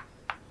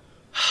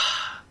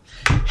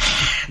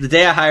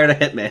Day I Hired a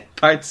Hitman,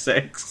 Part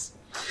 6.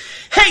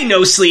 Hey,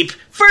 No Sleep!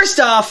 First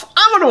off,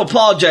 I want to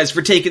apologize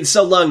for taking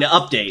so long to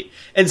update.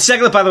 And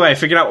secondly, by the way, I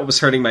figured out what was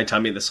hurting my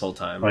tummy this whole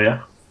time. Oh,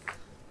 yeah?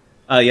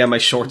 Yeah, my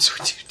shorts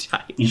were too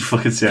tight. You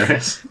fucking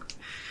serious?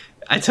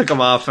 I took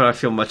them off and I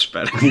feel much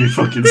better. You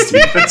fucking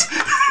stupid.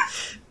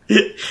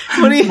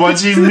 What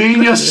do you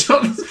mean you're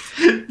shorts?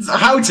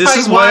 How tight this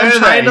is why were I'm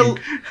trying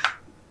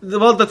they?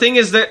 Well, the thing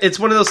is that it's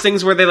one of those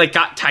things where they like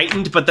got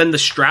tightened, but then the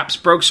straps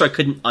broke, so I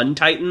couldn't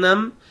untighten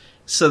them.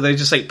 So they're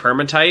just like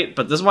perma-tight.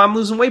 But this is why I'm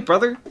losing weight,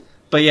 brother.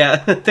 But yeah,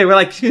 they were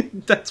like,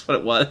 that's what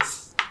it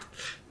was.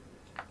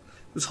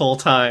 This whole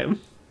time.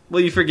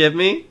 Will you forgive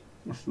me?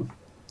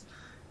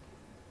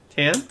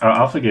 Tan? Oh,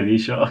 I'll forgive you,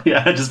 sure.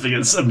 Yeah, I just think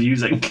it's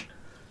amusing.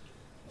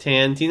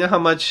 Tan, do you know how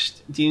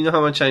much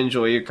I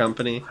enjoy your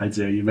company? I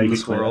do, you make in it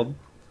this clear. world.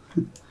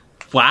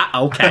 Wow,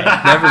 okay.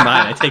 Never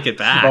mind, I take it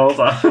back. Hold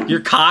on. You're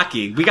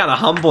cocky. We gotta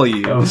humble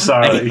you. I'm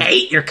sorry. I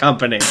hate your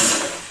company.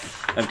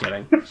 I'm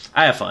kidding.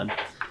 I have fun.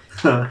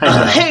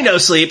 Hey, No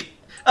Sleep.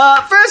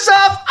 First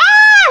off,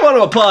 I want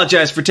to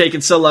apologize for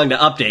taking so long to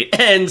update.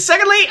 And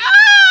secondly,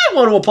 I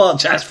want to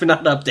apologize for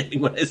not updating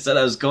when I said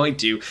I was going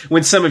to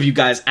when some of you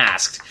guys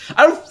asked.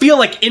 I don't feel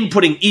like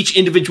inputting each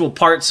individual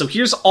part, so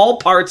here's all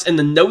parts in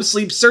the No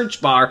Sleep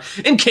search bar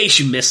in case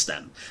you missed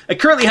them. I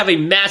currently have a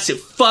massive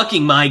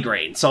fucking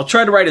migraine, so I'll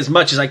try to write as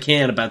much as I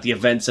can about the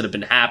events that have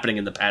been happening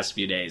in the past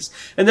few days.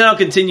 And then I'll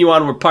continue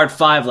on where part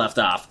 5 left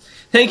off.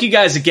 Thank you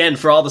guys again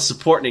for all the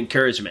support and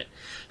encouragement.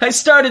 I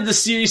started the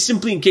series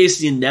simply in case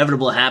the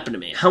inevitable happened to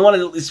me. I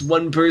wanted at least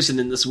one person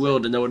in this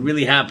world to know what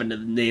really happened to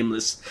the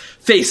nameless,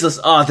 faceless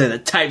author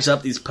that types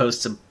up these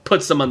posts and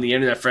puts them on the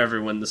internet for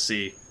everyone to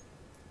see.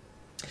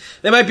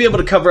 They might be able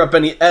to cover up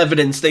any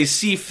evidence they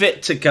see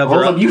fit to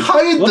cover up. You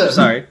hired them!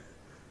 Sorry.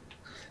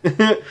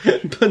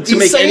 But to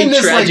make any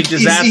tragic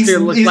disaster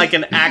look like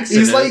an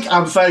accident. He's like,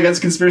 I'm fighting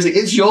against conspiracy.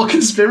 It's your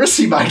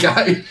conspiracy, my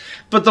guy.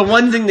 But the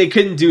one thing they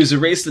couldn't do is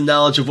erase the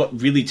knowledge of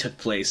what really took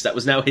place that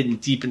was now hidden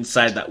deep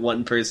inside that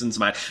one person's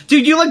mind.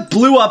 Dude, you like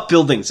blew up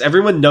buildings.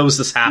 Everyone knows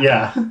this happened.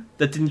 Yeah.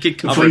 That didn't get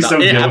covered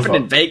up. It happened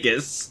in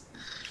Vegas.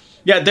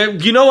 Yeah,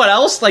 you know what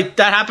else? Like,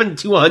 that happened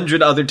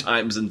 200 other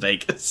times in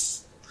Vegas.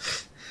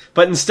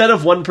 But instead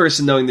of one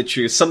person knowing the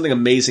truth, something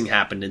amazing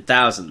happened and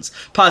thousands,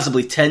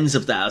 possibly tens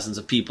of thousands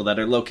of people that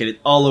are located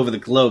all over the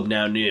globe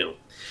now knew.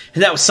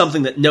 And that was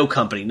something that no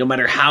company, no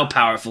matter how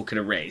powerful, could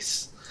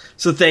erase.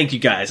 So thank you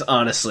guys.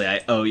 Honestly,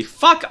 I owe you.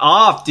 Fuck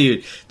off,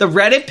 dude. The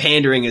Reddit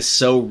pandering is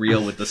so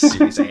real with this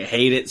series. I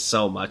hate it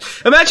so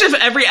much. Imagine if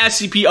every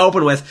SCP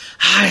opened with,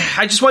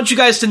 I just want you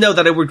guys to know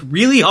that I worked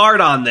really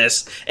hard on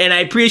this, and I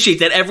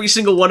appreciate that every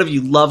single one of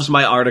you loves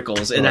my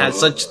articles and has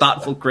such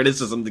thoughtful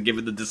criticism to give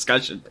in the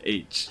discussion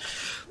page.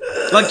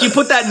 Like, you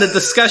put that in the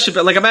discussion,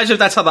 but like, imagine if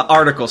that's how the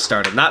article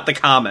started, not the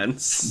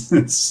comments.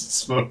 It's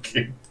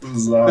smoking.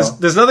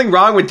 There's nothing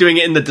wrong with doing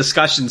it in the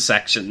discussion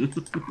section.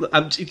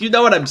 You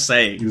know what I'm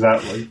saying.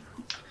 Exactly.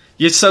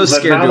 You're so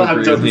scared to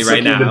agree with me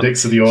right now. The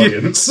dicks of the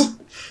audience.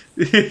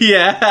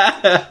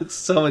 Yeah, it's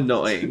so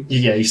annoying.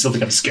 Yeah, you still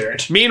think I'm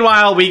scared.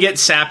 Meanwhile, we get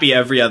sappy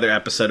every other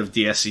episode of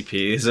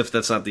DSCP, as if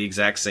that's not the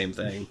exact same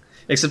thing.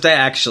 Except I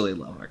actually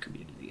love our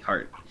community.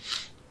 Heart.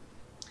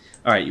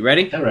 Alright, you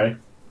ready? All right.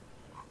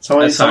 Tell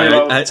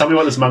me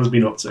what this man's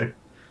been up to.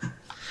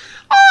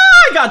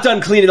 I got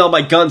done cleaning all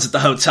my guns at the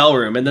hotel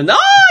room, and then I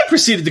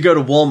proceeded to go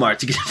to Walmart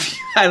to get a few...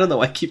 I don't know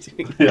why I keep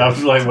doing that. Yeah, I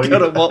was like,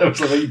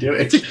 what are you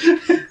doing?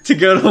 To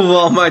go to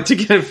Walmart to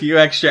get a few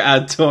extra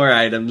outdoor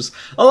items,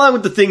 along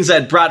with the things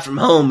I'd brought from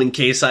home in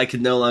case I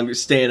could no longer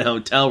stay in a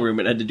hotel room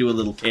and had to do a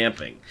little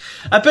camping.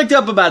 I picked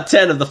up about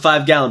 10 of the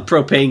 5-gallon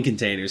propane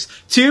containers,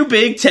 2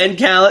 big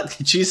 10-gallon...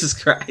 Jesus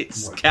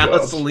Christ.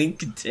 Gasoline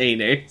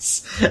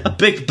containers, a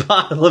big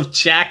bottle of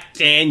Jack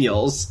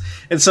Daniels,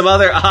 and some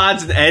other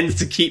odds and ends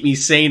to keep me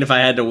sane if I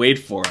had to wait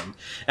for him.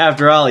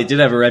 After all, he did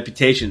have a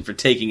reputation for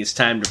taking his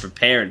time to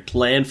prepare and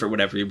plan for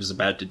whatever he was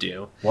about to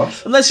do.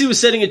 What? Unless he was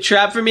setting a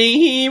trap for me,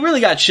 he really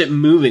got shit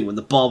moving when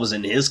the ball was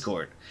in his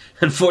court.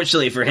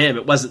 Unfortunately for him,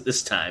 it wasn't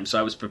this time, so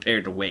I was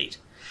prepared to wait.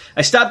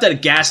 I stopped at a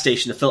gas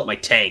station to fill up my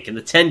tank, and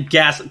the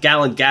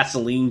 10-gallon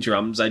gasoline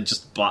drums I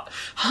just bought.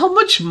 How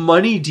much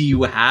money do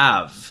you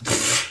have?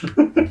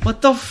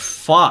 What the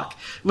fuck?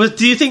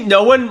 Do you think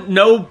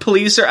no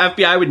police or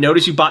FBI would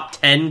notice you bought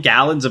 10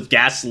 gallons of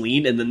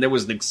gasoline and then there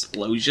was an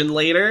explosion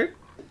later?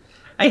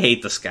 I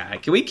hate this guy.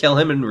 Can we kill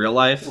him in real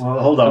life? Well,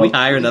 hold on. Can we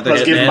hire another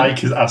Let's hitman? give Mike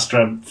his ass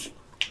strength.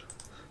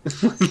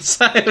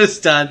 Once I was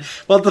done.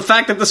 Well, the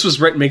fact that this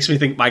was written makes me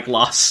think Mike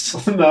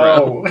lost.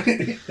 No.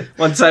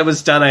 Once I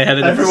was done, I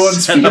headed.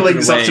 Everyone's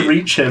feelings have to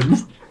reach him.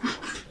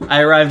 I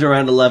arrived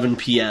around 11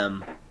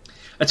 p.m.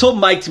 I told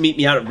Mike to meet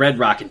me out at Red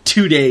Rock in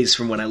 2 days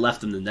from when I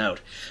left him the note.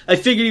 I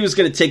figured he was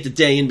going to take the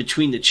day in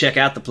between to check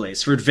out the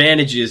place for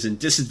advantages and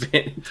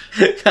disadvantages.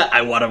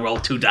 I want to roll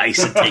 2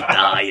 dice and take the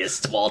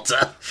highest,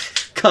 Walter.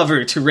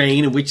 Cover,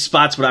 terrain, and which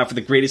spots would offer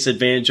the greatest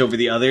advantage over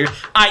the other,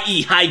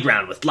 i.e. high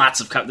ground with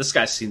lots of cover. This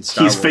guy's seen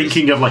Star Wars. He's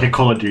thinking of like a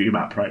Call of Duty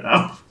map right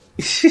now.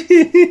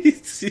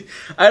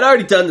 I'd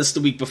already done this the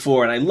week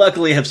before, and I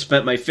luckily have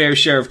spent my fair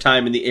share of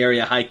time in the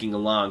area hiking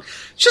along,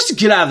 just to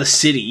get out of the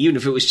city, even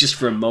if it was just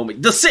for a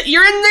moment.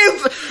 You're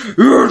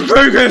in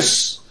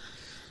Vegas!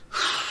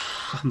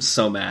 I'm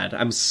so mad.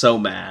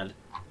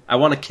 I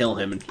want to kill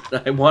him, and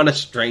I want to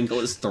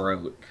strangle his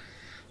throat.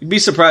 You'd be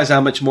surprised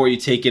how much more you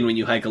take in when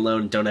you hike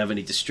alone and don't have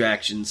any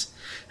distractions.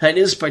 And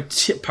his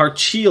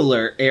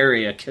particular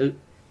area,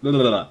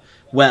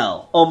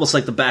 well, almost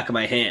like the back of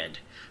my hand.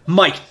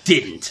 Mike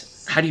didn't.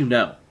 How do you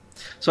know?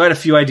 So I had a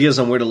few ideas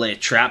on where to lay a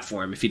trap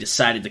for him if he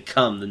decided to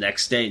come the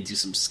next day and do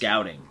some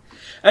scouting.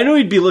 I knew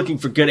he'd be looking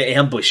for good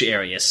ambush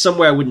areas,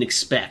 somewhere I wouldn't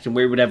expect and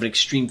where he would have an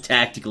extreme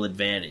tactical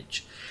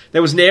advantage.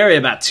 There was an area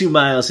about 2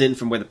 miles in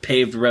from where the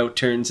paved road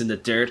turns into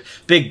dirt.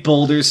 Big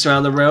boulders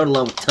surround the road,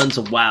 along with tons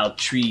of wild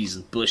trees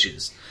and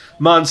bushes.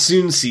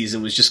 Monsoon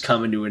season was just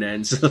coming to an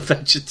end, so the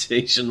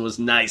vegetation was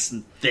nice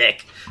and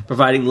thick,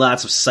 providing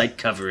lots of sight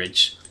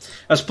coverage.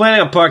 I was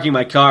planning on parking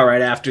my car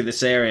right after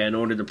this area in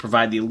order to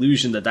provide the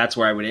illusion that that's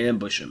where I would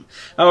ambush him.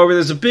 However,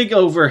 there's a big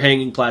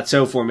overhanging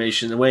plateau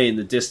formation away in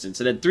the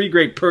distance. It had 3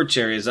 great perch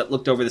areas that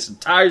looked over this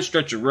entire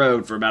stretch of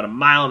road for about 1.5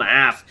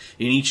 miles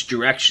in each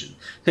direction.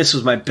 This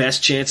was my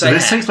best chance I had. So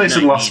this takes place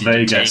in Las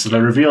Vegas, so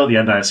the reveal at the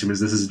end, I assume,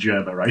 is this is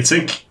German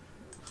writing.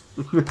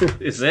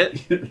 Is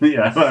it?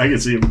 Yeah, I can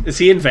see him. Is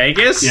he in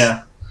Vegas?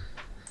 Yeah.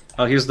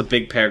 Oh, here's the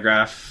big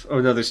paragraph.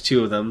 Oh, no, there's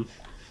 2 of them.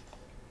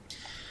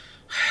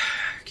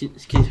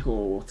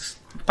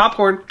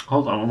 Popcorn.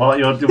 Hold on,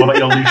 what about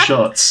your new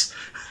shorts?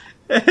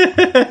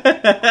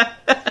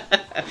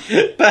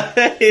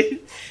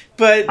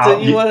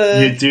 But you want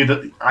to... You do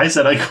that. I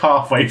said like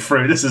halfway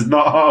through. This is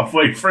not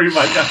halfway through,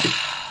 my guy.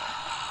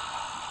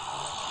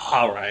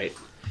 All right.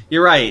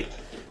 You're right.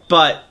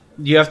 But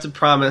you have to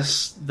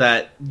promise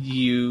that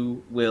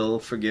you will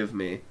forgive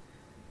me.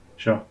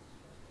 Sure.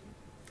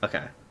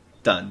 Okay.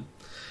 Done.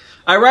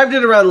 I arrived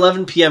at around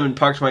 11 p.m. and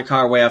parked my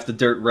car way off the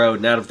dirt road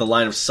and out of the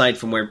line of sight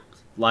from where...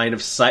 Line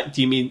of sight?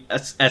 Do you mean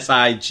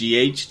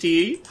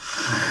S-I-G-H-T?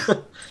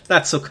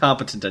 Not so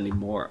competent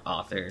anymore,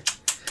 author.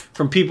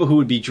 From people who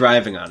would be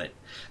driving on it.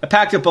 I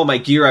packed up all my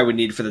gear I would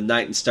need for the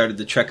night and started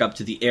the trek up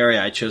to the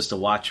area I chose to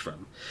watch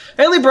from.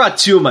 I only brought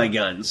 2 of my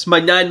guns. My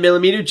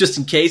 9mm, just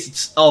in case.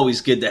 It's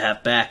always good to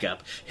have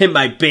backup. And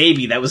my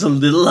baby that was a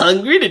little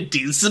hungry to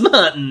do some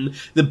hunting.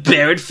 The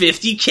Barrett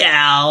 50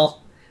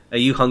 cal. Are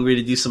you hungry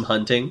to do some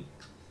hunting?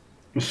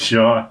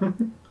 Sure.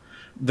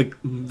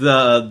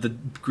 The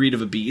greed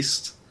of a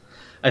beast.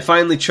 I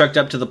finally trucked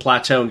up to the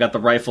plateau and got the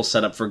rifle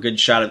set up for a good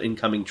shot of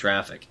incoming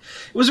traffic.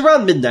 It was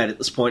around midnight at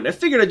this point, and I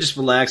figured I'd just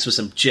relax with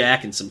some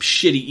Jack and some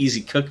shitty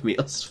easy cook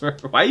meals.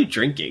 Why are you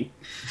drinking?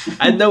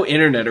 I had no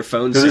internet or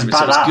phone service,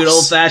 so it was good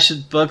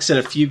old-fashioned books and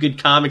a few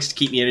good comics to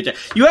keep me entertained.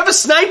 You have a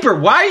sniper!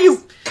 Why are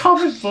you...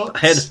 Comic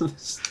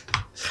books!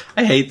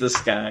 I hate this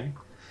guy.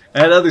 I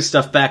had other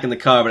stuff back in the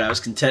car, but I was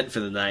content for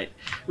the night.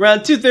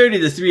 Around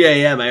 2:30 to 3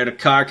 a.m., I heard a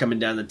car coming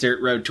down the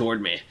dirt road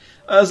toward me.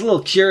 I was a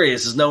little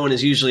curious, as no one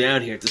is usually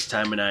out here at this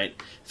time of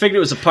night. Figured it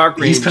was a park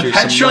ranger. He's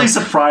perpetually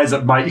surprised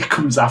that Mike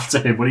comes after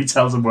him when he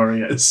tells him where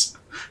he is.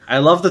 I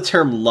love the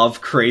term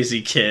love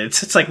crazy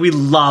kids. It's like we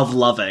love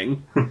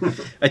loving.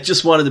 I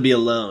just wanted to be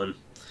alone.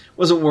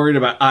 Wasn't worried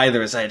about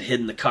either, as I had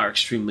hidden the car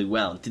extremely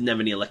well. Didn't have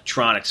any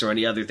electronics or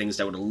any other things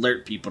that would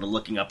alert people to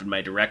looking up in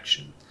my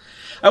direction.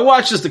 I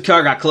watched as the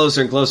car got closer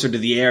and closer to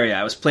the area.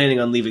 I was planning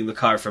on leaving the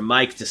car for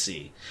Mike to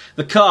see.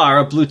 The car,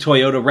 a blue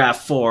Toyota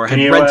RAV4, had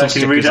rental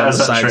stickers on the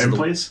sides of the...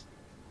 please?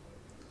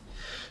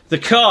 The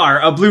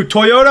car, a blue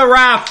Toyota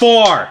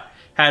RAV4,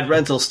 had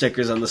rental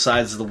stickers on the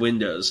sides of the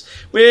windows,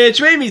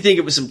 which made me think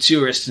it was some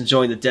tourists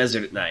enjoying the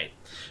desert at night.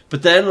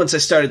 But then, once I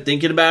started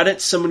thinking about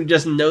it, someone who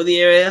doesn't know the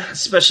area,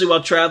 especially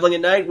while traveling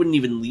at night, wouldn't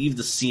even leave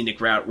the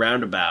scenic route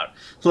roundabout,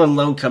 let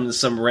alone come to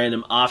some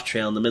random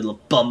off-trail in the middle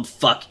of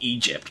bumfuck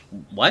Egypt.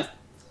 What?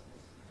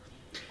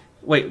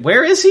 Wait,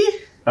 where is he?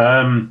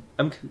 Wait,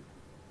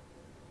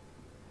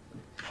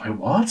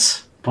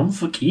 what?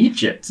 Bumfuck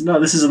Egypt? No,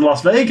 this is in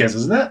Las Vegas,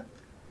 isn't it?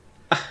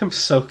 I'm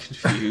so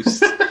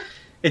confused.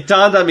 It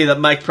dawned on me that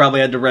Mike probably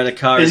had to rent a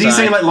car. Is he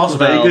saying like Las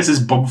Vegas is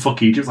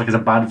bumfuck Egypt, like it's a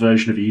bad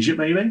version of Egypt,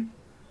 maybe?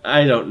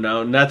 I don't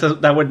know.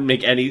 That wouldn't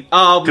make any...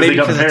 Oh, maybe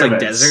because it's like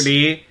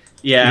deserty.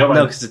 Yeah,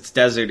 no, because it's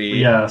deserty.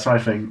 Yeah, that's what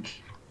I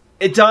think.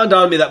 It dawned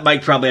on me that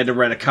Mike probably had to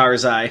rent a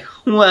car's eye.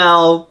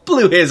 Well,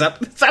 blew his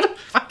up. Is that a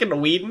fucking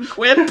Whedon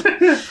quip?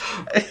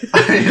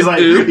 He's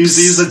like, oops. He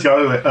sees the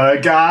guy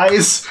like,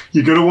 guys,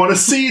 you're going to want to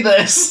see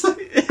this.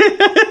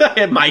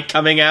 And Mike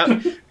coming out.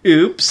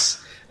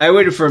 Oops. I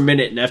waited for a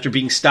minute, and after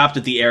being stopped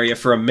at the area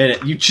for a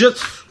minute,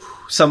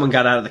 someone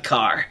got out of the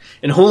car.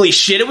 And holy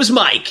shit, it was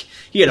Mike.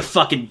 He had a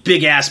fucking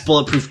big-ass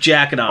bulletproof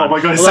jacket on. Oh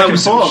my god, that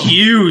was a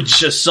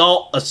huge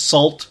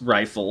assault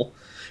rifle.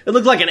 It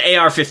looked like an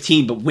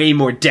AR-15, but way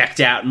more decked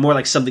out, and more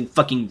like something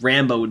fucking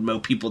Rambo would mow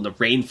people in the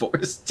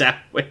rainforest down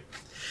with.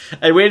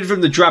 I waited for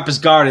him to drop his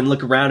guard and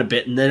look around a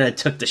bit, and then I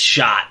took the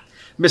shot.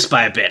 Missed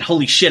by a bit.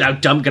 Holy shit, how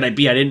dumb could I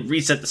be? I didn't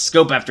reset the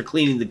scope after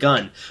cleaning the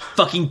gun.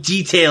 Fucking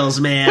details,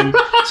 man.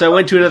 So I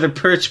went to another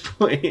perch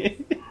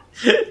point.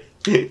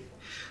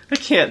 I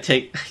can't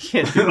do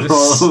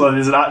this.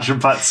 There's an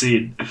action-packed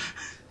scene.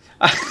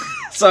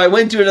 So I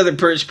went to another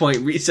perch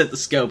point, reset the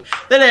scope.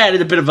 Then I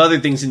added a bit of other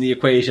things in the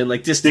equation,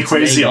 like distance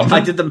and angle.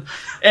 I did them,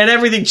 and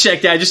everything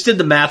checked out. I just did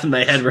the math in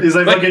my head. He's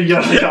like fucking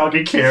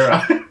Yoshikage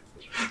Kira.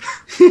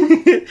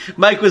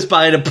 Mike was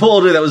behind a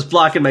boulder that was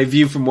blocking my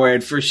view from where I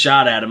had first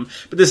shot at him,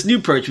 but this new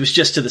perch was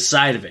just to the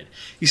side of it.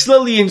 He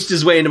slowly inched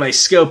his way into my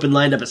scope and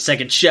lined up a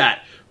second shot.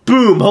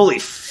 Boom! Holy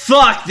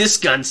fuck! This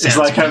gun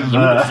sounds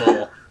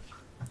beautiful.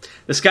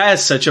 This guy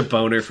has such a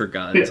boner for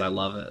guns. Yeah. I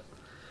love it.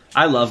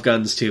 I love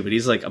guns too, but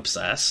he's like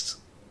obsessed.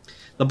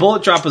 The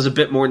bullet drop was a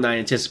bit more than I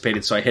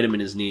anticipated, so I hit him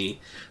in his knee.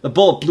 The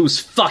bullet blew his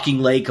fucking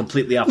leg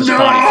completely off his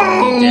body from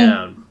the knee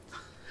down.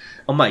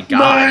 Oh my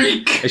god.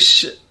 Mike!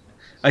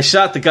 I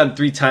shot the gun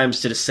 3 times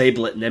to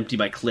disable it and empty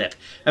my clip.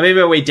 I made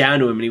my way down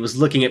to him, and he was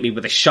looking at me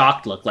with a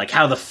shocked look, like,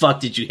 how the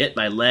fuck did you hit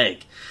my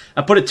leg?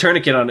 I put a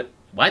tourniquet on it.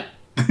 What?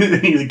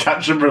 He's a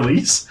catch and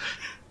release.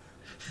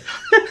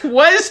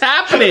 What is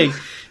happening?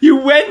 You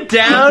went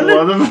down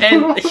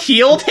and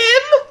healed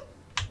him?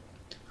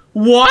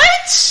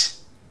 What?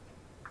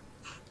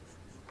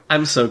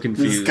 I'm so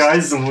confused. This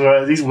guy's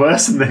he's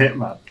worse than the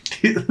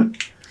Hitman.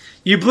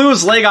 You blew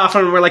his leg off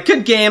and we're like,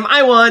 good game,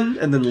 I won,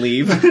 and then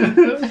leave.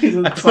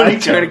 I put a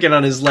tourniquet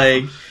on his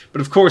leg,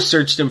 but of course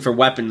searched him for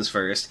weapons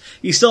first.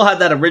 He still had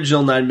that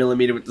original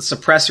 9mm with the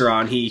suppressor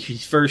on he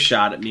first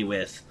shot at me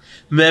with.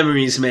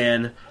 Memories,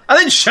 man. I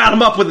then shot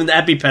him up with an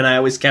EpiPen I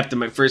always kept in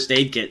my first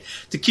aid kit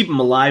to keep him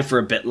alive for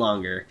a bit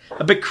longer.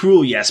 A bit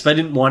cruel, yes, but I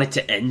didn't want it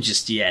to end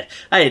just yet.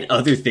 I had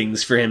other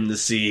things for him to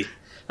see.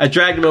 I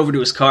dragged him over to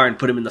his car and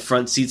put him in the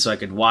front seat so I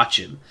could watch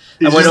him.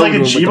 He's just like a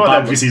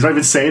Gmod NPC, he's not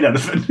even saying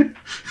anything.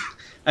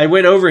 I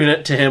went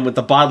over to him with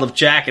the bottle of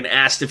Jack and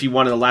asked if he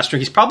wanted the last drink.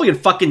 He's probably in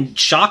fucking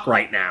shock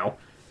right now.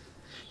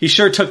 He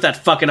sure took that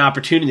fucking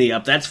opportunity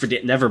up. That's for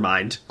never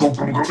mind.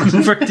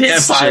 For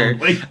damn sure.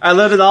 I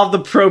loaded all the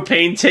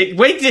propane tank.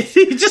 Wait, did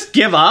he just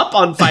give up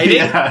on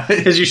fighting?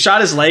 Because you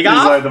shot his leg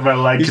off? He's like, my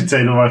leg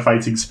contained my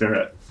fighting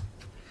spirit.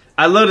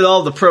 I loaded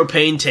all the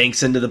propane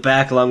tanks into the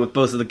back along with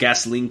both of the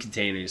gasoline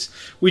containers.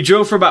 We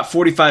drove for about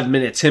 45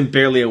 minutes, him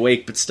barely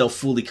awake but still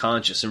fully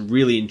conscious and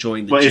really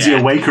enjoying the Jack. Is he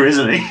awake or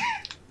isn't he?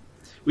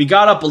 We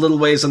got up a little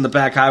ways on the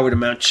back highway to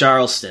Mount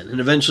Charleston, and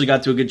eventually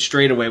got to a good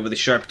straightaway with a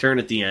sharp turn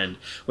at the end,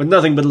 with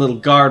nothing but a little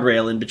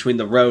guardrail in between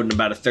the road and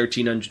about a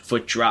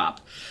 1,300-foot drop.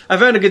 I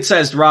found a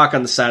good-sized rock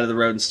on the side of the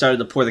road and started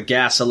to pour the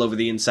gas all over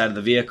the inside of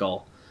the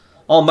vehicle.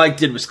 All Mike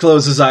did was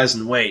close his eyes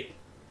and wait.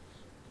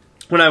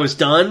 When I was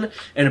done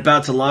and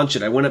about to launch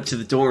it, I went up to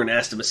the door and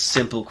asked him a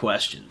simple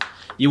question.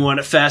 You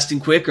want it fast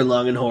and quick or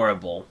long and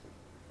horrible?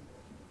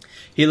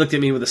 He looked at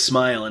me with a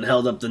smile and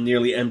held up the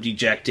nearly empty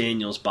Jack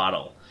Daniels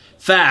bottle.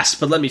 Fast,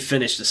 but let me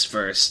finish this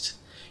first.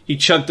 He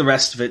chugged the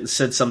rest of it and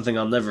said something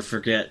I'll never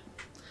forget.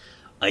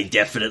 I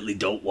definitely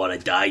don't want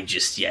to die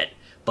just yet,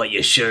 but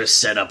you sure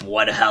set up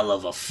one hell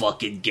of a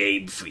fucking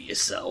game for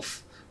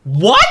yourself.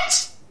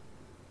 What?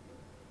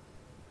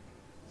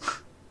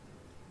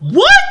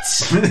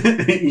 What?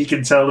 You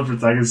can tell the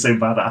protagonist's so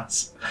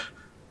badass.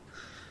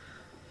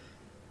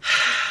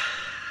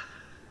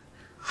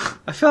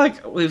 I feel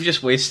like we've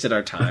just wasted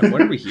our time.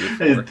 What are we here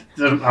for?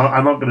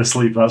 I'm not going to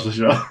sleep, that's for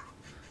sure.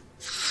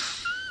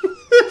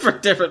 For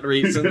different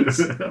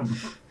reasons.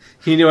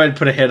 He knew I'd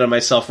put a hit on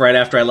myself right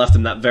after I left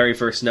him that very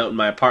first note in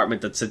my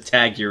apartment that said,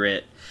 "Tag, you're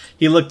it."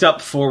 He looked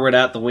up forward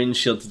out the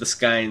windshield to the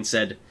sky and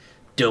said,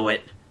 "Do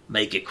it.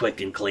 Make it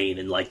quick and clean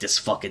and light this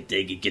fucking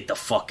thing and get the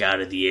fuck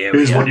out of the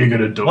area." Here's what you're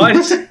going to do.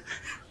 What?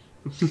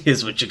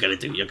 Here's what you're gonna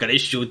do. You're gonna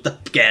shoot the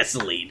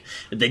gasoline,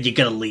 and then you're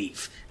gonna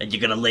leave. And you're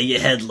gonna lay your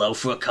head low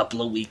for a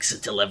couple of weeks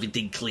until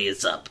everything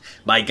clears up.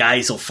 My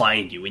guys will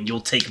find you, and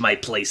you'll take my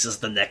place as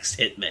the next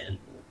hitman.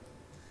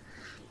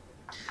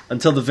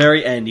 Until the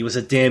very end, he was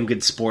a damn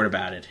good sport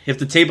about it. If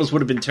the tables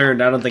would have been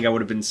turned, I don't think I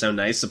would have been so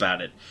nice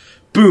about it.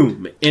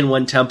 Boom! In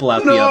one temple,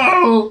 out the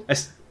other.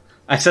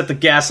 I set the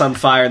gas on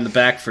fire in the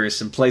back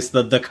first and placed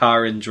the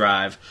car in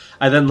drive.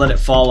 I then let it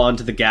fall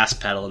onto the gas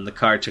pedal, and the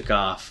car took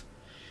off.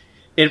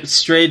 It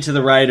strayed to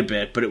the right a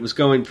bit, but it was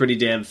going pretty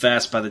damn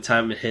fast by the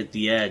time it hit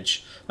the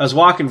edge. I was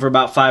walking for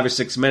about 5 or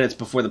 6 minutes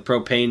before the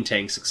propane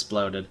tanks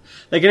exploded.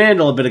 They can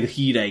handle a bit of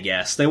heat, I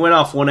guess. They went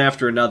off one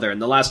after another, and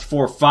the last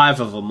 4 or 5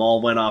 of them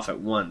all went off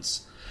at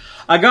once.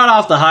 I got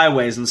off the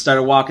highways and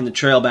started walking the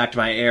trail back to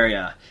my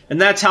area, and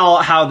that's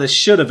how this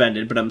should have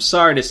ended, but I'm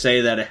sorry to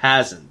say that it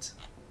hasn't.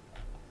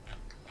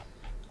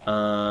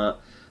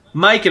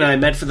 Mike and I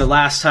met for the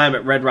last time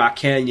at Red Rock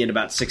Canyon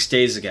about 6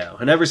 days ago,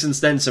 and ever since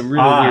then some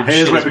really weird shit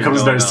here's where it becomes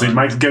going noticing. on.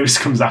 Mike's ghost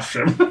comes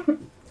after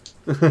him.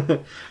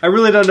 I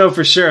really don't know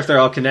for sure if they're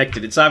all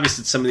connected. It's obvious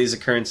that some of these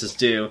occurrences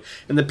do,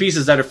 and the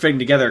pieces that are fitting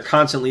together are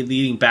constantly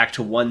leading back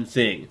to one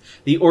thing,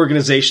 the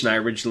organization I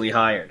originally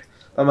hired.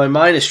 But my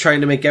mind is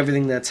trying to make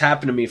everything that's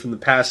happened to me from the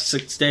past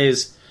 6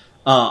 days,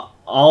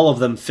 all of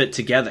them fit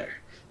together.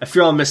 I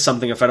fear I'll miss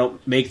something if I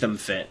don't make them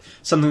fit,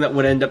 something that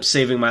would end up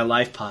saving my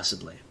life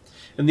possibly.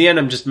 In the end,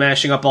 I'm just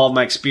mashing up all of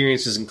my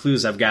experiences and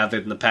clues I've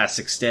gathered in the past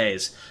 6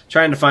 days,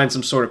 trying to find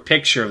some sort of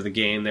picture of the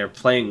game they're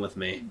playing with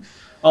me.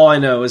 All I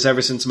know is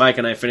ever since Mike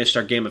and I finished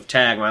our game of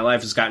tag, my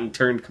life has gotten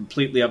turned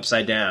completely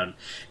upside down.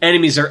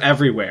 Enemies are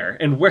everywhere,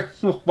 and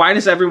why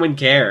does everyone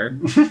care?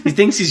 He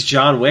thinks he's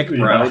John Wick,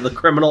 bro, the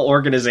criminal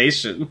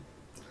organization.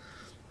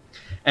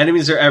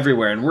 Enemies are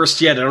everywhere, and worst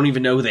yet, I don't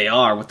even know who they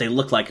are, what they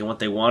look like, and what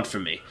they want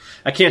from me.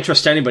 I can't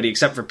trust anybody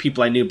except for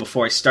people I knew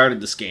before I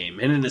started this game,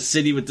 and in a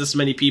city with this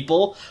many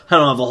people, I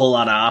don't have a whole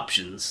lot of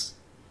options.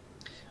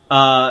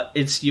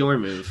 It's your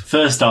move.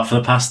 First off, for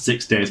the past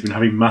 6 days, I've been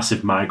having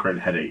massive migraine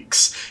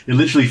headaches. It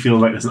literally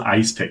feels like there's an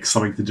ice pick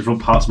slamming to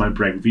different parts of my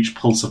brain with each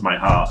pulse of my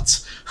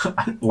heart.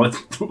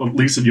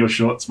 Loosen your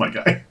shorts, my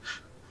guy.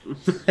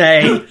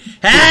 Hey!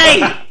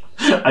 Hey!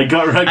 I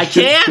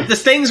can't! The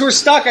things were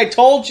stuck, I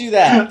told you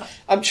that!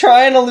 I'm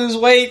trying to lose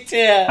weight,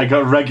 yeah. I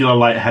got regular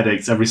light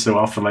headaches every so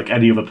often, like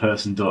any other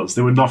person does.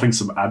 They were nothing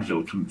some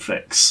Advil couldn't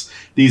fix.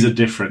 These are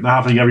different. They're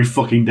happening every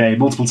fucking day,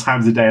 multiple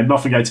times a day, and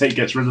nothing I take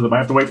gets rid of them. I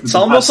have to wait for them It's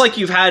almost like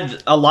you've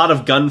had a lot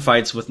of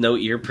gunfights with no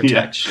ear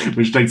protection. Yeah,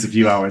 which takes a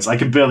few hours. I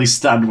can barely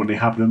stand when they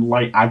happen, and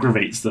light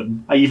aggravates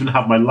them. I even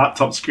have my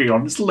laptop screen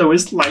on its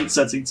lowest light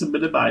setting to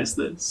minimize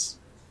this.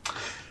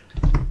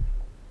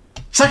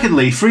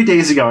 Secondly, 3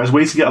 days ago, I was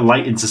waiting at a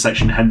light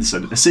intersection in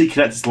Henderson, a city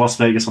connected to Las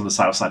Vegas on the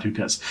south side, who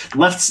cares?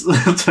 Left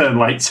turn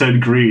light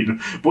turned green,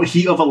 but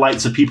heat other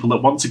lights of people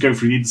that want to go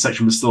through the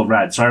intersection was still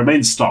red, so I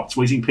remained stopped,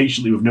 waiting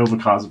patiently with no other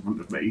cars in front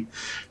of me.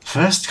 The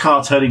first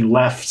car turning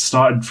left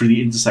started through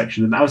the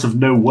intersection, and out of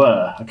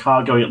nowhere, a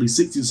car going at least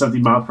 60 to 70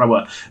 miles per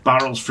hour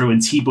barrels through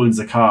and T-bones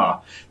the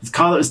car. The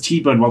car that was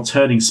T-boned while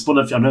turning spun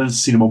a few... I've never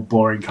seen a more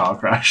boring car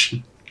crash.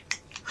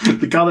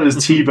 The car that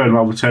was T-boned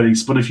while returning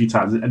spun a few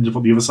times and ended up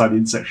on the other side of the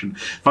intersection,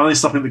 finally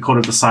stopping at the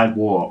corner of the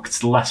sidewalk to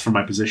the left from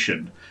my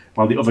position,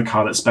 while the other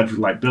car that sped through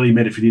the light barely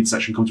made it through the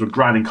intersection come to a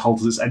grinding halt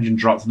as its engine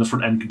dropped and the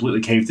front end completely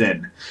caved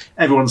in.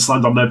 Everyone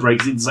slammed on their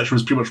brakes, the intersection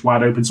was pretty much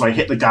wide open, so I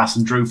hit the gas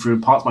and drove through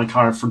and parked my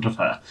car in front of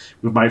her,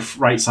 with my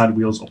right side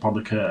wheels up on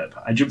the curb.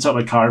 I jumped out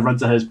of my car and ran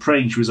to her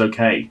praying she was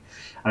okay,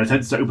 and I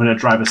attempted to open her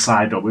driver's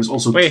side door, but it was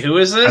also... Wait, who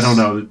is this? I don't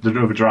know,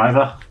 the other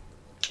driver.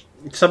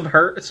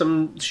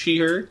 Some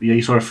she/her? Yeah,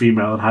 you saw a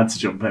female and had to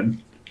jump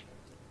in.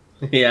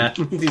 Yeah,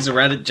 he's a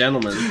Reddit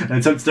gentleman.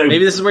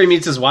 Maybe this is where he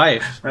meets his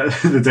wife.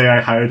 The day I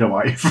hired a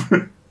wife.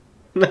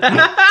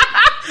 That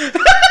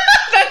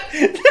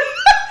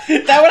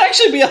would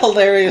actually be a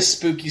hilarious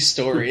spooky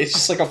story. It's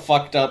just like a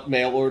fucked up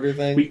mail order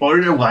thing. We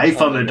ordered a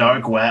wife on the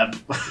dark web.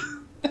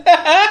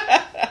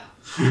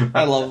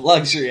 I love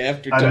luxury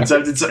after dark. I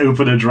attempted to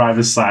open a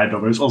driver's side door,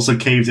 but it was also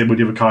caved in when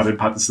the other car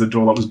impacted to the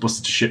door that was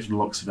busted to shit from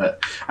the looks of it.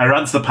 I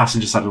ran to the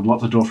passenger side and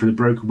locked the door through the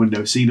broken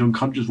window, seeing an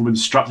unconscious woman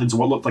strapped into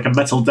what looked like a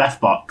metal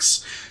death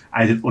box.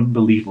 I had an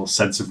unbelievable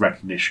sense of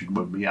recognition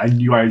with me. I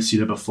knew I had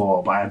seen her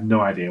before, but I had no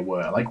idea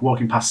where. Like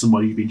walking past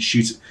someone you've been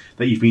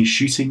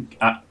shooting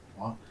at...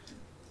 What?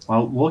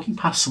 While walking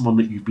past someone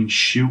that you've been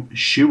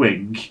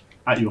shooing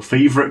at your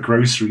favourite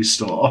grocery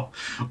store,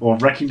 or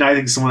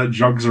recognising someone that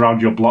jogs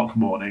around your block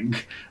morning.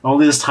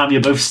 Only this time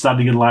you're both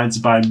standing in line to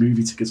buy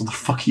movie tickets. What the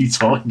fuck are you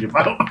talking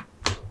about?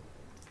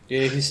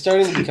 Yeah, he's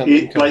starting to become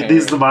incoherent. Like,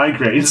 these are the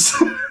migraines.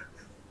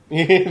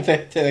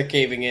 They're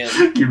caving in.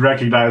 You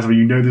recognise them,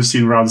 you know they've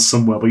seen around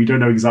somewhere, but you don't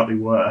know exactly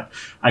where.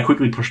 I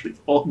quickly pushed it.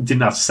 Oh,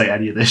 didn't have to say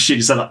any of this shit.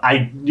 You said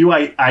I knew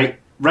I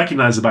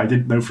recognised it, but I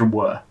didn't know from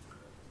where.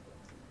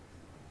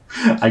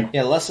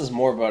 Yeah, less is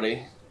more,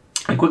 buddy.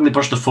 I quickly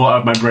pushed the thought out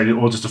of my brain in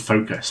order to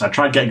focus. I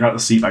tried getting her out of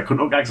the seat, but I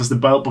couldn't access the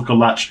belt buckle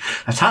latch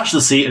attached to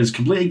the seat and was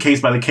completely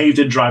encased by the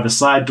caved-in driver's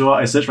side door.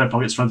 I searched my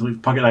pockets, frantically for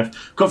a pocket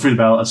knife, cut through the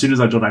belt. As soon as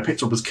I'd done, I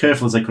picked her up as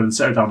careful as I could and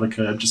set her down the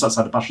curb just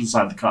outside the passenger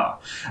side of the car.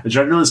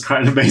 Adrenaline is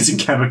quite an amazing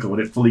chemical when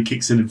it fully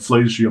kicks in and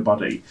flows through your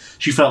body.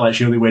 She felt like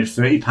she only weighed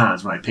 30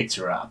 pounds when I picked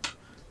her up.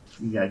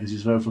 Yeah, because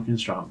he's very fucking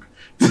strong.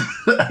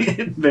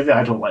 Maybe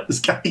I don't like this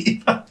guy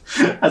either.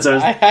 That's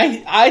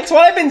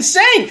what I've been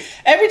saying.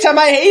 Every time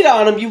I hate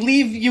on him, you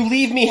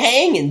leave me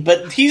hanging.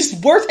 But he's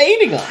worth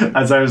hating on.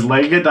 As I was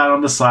laying her down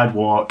on the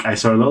sidewalk, I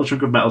saw a little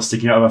chunk of metal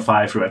sticking out of her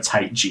thigh through her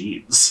tight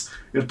jeans.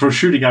 It was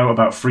protruding out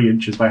about 3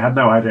 inches, but I had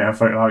no idea how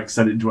far it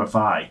extended into her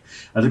thigh.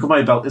 I took off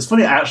my belt. It's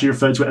funny, I actually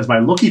referred to it as my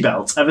lucky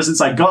belt ever since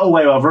I got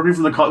away while running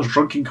from the cops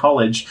drunk in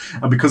college,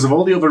 and because of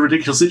all the other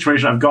ridiculous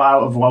situations I've got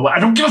out of while I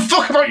don't give a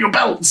fuck about your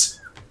belt.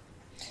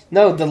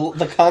 No,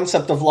 the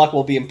concept of luck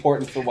will be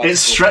important for what it's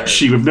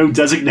stretchy with no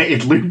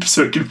designated loop,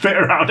 so it can fit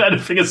around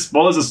anything as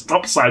small as a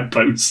stop sign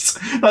post.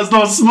 That's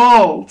not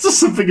small. It's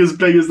something as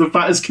big as the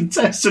fattest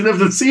contestant of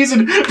the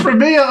season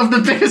premiere of The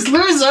Biggest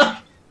Loser.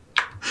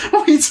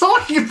 What are you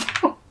talking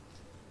about?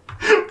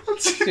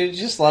 Dude,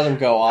 just let him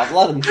go off.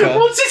 Let him go.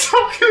 What's he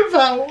talking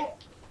about?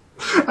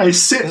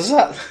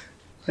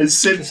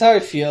 That's how I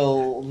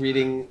feel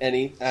reading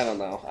any... I don't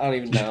know. I don't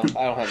even know.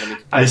 I don't have any...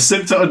 I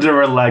sipped it under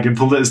her leg and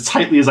pulled it as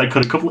tightly as I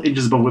could, a couple of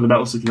inches above where the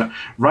metal sticking out.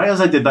 Right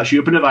as I did that, she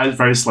opened her eyes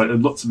very slightly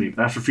and looked at me,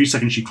 but after a few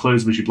seconds she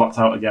closed them and she blocked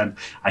out again.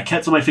 I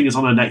kept on my fingers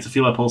on her neck to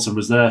feel her pulse and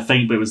was there,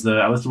 faint, but it was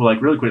there. I lifted her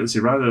leg really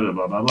quickly, blah, blah,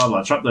 blah, blah, blah,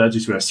 blah, trapped there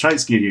due to her tight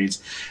skinny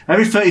jeans.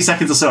 Every 30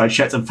 seconds or so I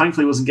checked, and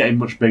thankfully it wasn't getting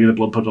much bigger, the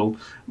blood puddle.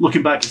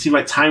 Looking back, it seemed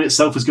like time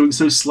itself was going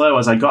so slow.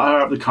 As I got her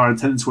out of the car and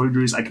tended to her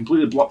injuries, I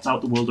completely blocked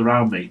out the world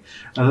around me.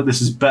 I thought this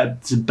was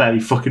barely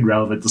fucking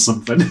relevant to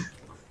something.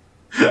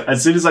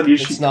 As soon as I knew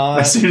she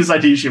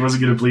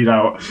wasn't going to bleed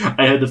out,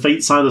 I heard the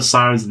faint sound of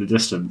sirens in the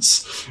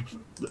distance.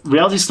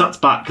 Reality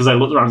snapped back because I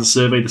looked around to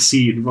survey the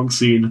scene. Wrong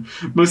scene.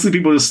 Most of the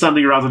people were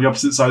standing around on the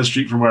opposite side of the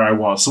street from where I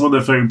was. Some on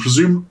their phone,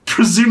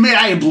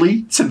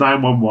 presumably to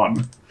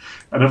 911.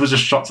 And others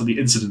just shocked at the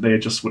incident they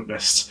had just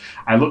witnessed.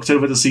 I looked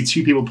over to see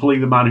 2 people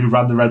pulling the man who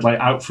ran the red light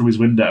out from his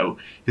window.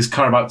 His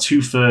car about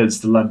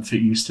 2/3 the length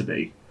it used to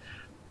be.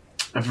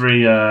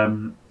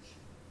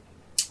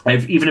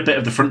 Even a bit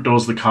of the front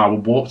doors of the car were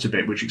warped a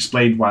bit, which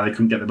explained why they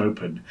couldn't get them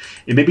open.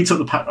 It maybe took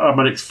the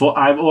paramedics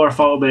 5 or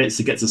 4 minutes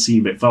to get to the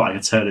scene, but it felt like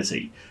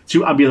eternity.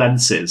 2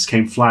 ambulances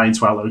came flying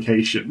to our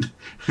location.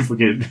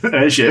 Fucking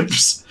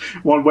airships.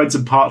 One went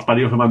and parked by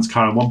the other man's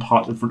car, and one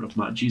parked in front of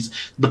him. Jeez.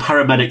 The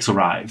paramedics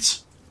arrived.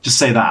 Just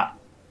say that.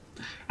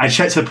 I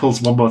checked her pulse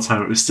one more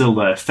time. It was still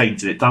there,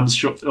 faint, and it damn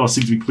sure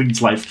seemed to be clinging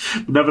to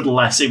life. But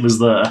nevertheless, it was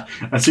there.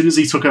 As soon as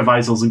he took her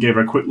vitals and gave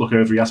her a quick look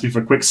over, he asked me for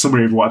a quick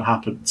summary of what had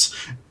happened.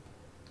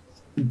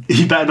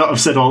 He better not have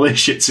said all this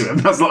shit to him.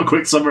 That's not a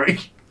quick summary.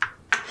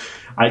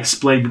 I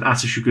explained and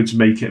asked if she could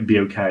make it and be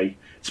okay.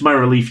 To my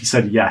relief, he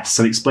said yes,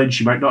 and explained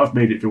she might not have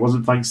made it if it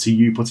wasn't thanks to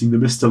you putting the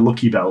Mr.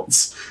 Lucky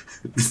belts.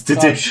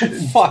 Did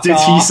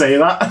he say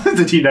that?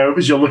 Did he know it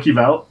was your lucky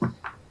belt?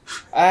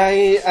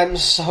 I am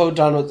so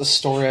done with the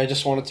story. I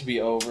just want it to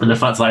be over. And the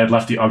fact that I had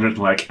left the object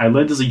like, I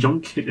learned as a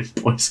young kid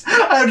in boys.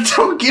 I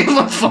don't give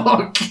a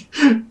fuck.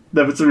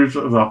 Never to move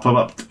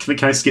up.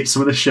 Can I skip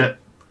some of this shit?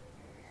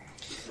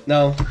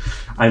 No.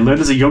 I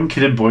learned as a young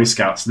kid in Boy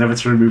Scouts never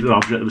to remove an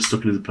object that was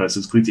stuck in his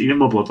person, clean to even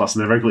more blood loss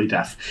and irregularly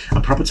death,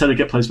 and proper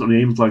tourniquet placement on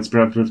the aim lines.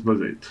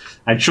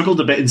 I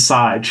chuckled a bit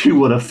inside. Who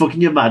would have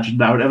fucking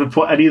imagined I would ever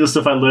put any of the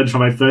stuff I learned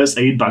from my first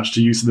aid badge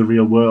to use in the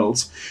real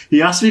world?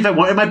 He asked me if I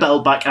wanted my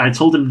belt back, and I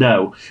told him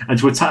no, and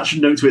to attach a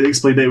note to it that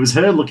explained that it was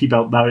her lucky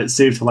belt now and it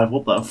saved her life.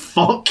 What the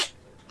fuck?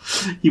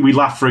 We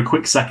laughed for a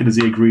quick second as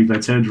he agreed, and I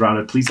turned around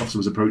and a police officer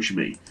was approaching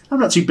me. I'm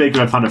not too big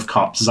of a fan of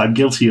cops, as I'm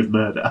guilty of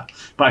murder,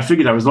 but I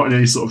figured I was not in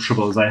any sort of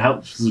trouble as I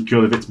helped to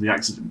secure the victim of the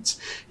accident.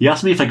 He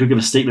asked me if I could give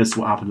a statement as to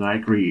what happened, and I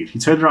agreed. He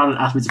turned around and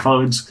asked me to follow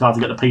him to the car to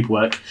get the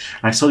paperwork,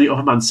 and I saw the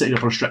other man sitting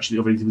up on a stretcher at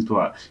the other end of his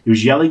block. He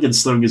was yelling and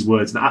slurring his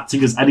words and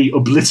acting as any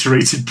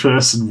obliterated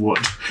person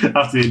would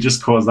after he had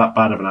just caused that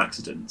bad of an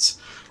accident.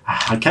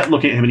 I kept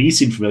looking at him and he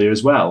seemed familiar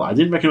as well. I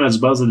didn't recognise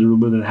as well as the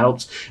woman had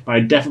helped, but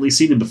I'd definitely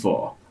seen him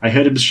before. I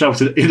heard him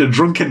shout in a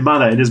drunken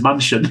manner in his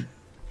mansion.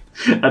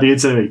 And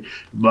he'd say,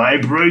 "My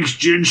brakes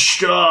didn't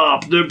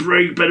stop, the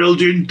brake pedal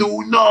didn't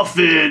do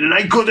nothing, and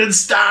I couldn't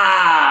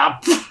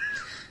stop."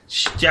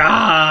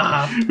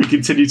 Stop! We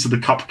continued to the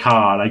cop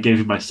car, and I gave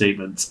him my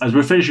statement. As we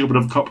were finishing up,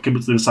 another cop came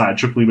up to the side,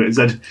 chuckling a bit, and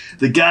said,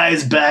 "The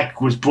guy's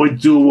back was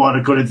 .21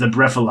 according to the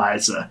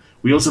breathalyzer.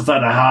 We also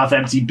found a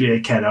half-empty beer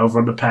can over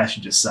on the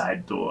passenger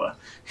side door."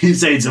 He's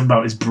saying something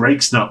about his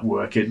brakes not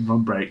working,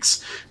 run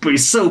brakes. But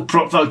he's so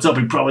fucked up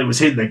he probably was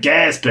hitting the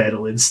gas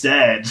pedal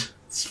instead.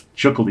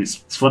 Chuckled, it's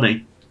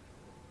funny.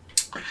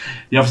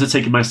 The officer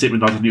taking my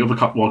statement on and the other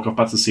cop walk off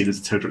back to the scene as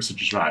the tow trucks had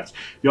just arrived.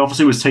 The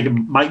officer was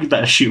taking, might be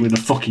better shoot him in the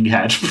fucking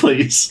head,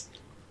 please.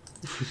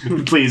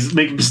 Please,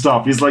 make him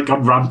stop. He's like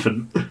gone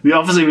rampant. The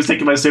officer was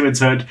taking my statement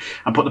turned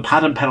and put the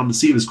pad and pen on the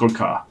seat of the squad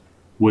car.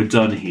 We're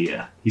done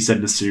here, he said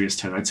in a serious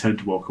tone. I turned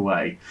to walk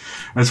away.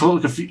 I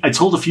told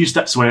a few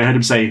steps away. I heard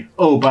him say,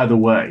 "Oh, by the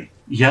way."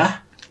 "Yeah?"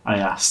 I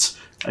asked.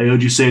 "I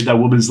heard you saved that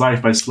woman's life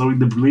by slowing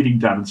the bleeding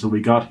down until we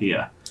got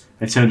here."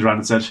 I turned around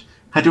and said,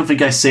 "I don't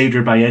think I saved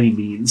her by any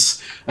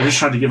means. I just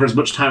tried to give her as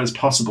much time as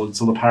possible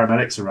until the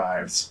paramedics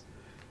arrived."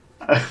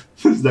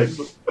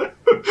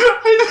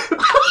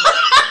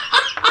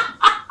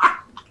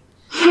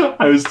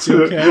 I was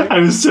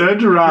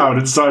turned around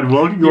and started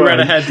walking away. You ran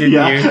ahead,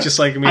 didn't you? Just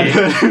like me. I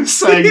heard him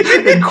saying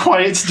in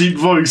quiet, deep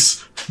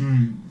voice,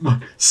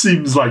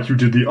 "Seems like you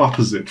did the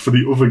opposite for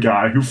the other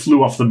guy who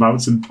flew off the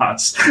mountain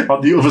pass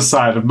on the other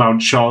side of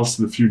Mount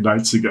Charleston a few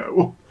nights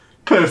ago.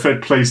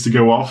 Perfect place to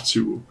go off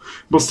to.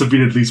 Must have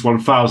been at least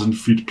 1,000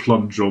 feet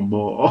plunge or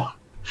more."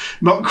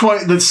 Not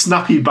quite the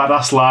snappy,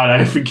 badass line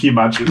I think he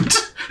imagined.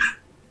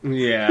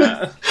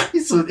 Yeah. He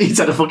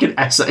said a fucking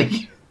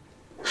essay.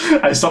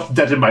 I stopped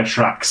dead in my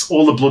tracks.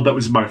 All the blood that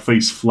was in my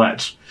face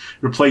fled,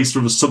 replaced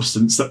with a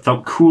substance that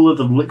felt cooler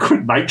than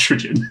liquid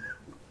nitrogen.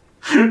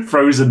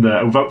 Frozen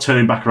there, without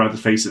turning back around to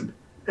face him.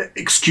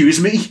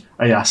 "Excuse me?"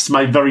 I asked,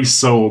 my very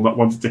soul not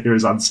wanted to hear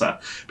his answer,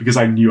 because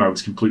I knew I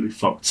was completely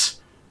fucked.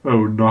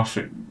 "Oh,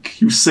 nothing.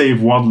 You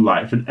save one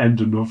life and end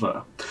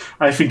another.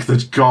 I think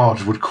that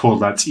God would call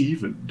that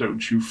even,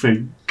 don't you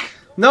think?"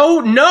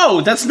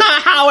 No, that's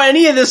not how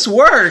any of this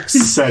works. He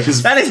said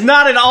that is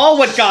not at all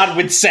what God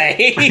would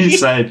say. He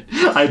said,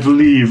 "I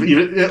believe,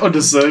 even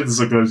under certain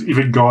circumstances,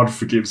 even God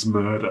forgives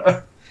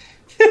murder."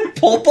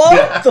 Popo?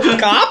 Yeah. The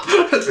cop?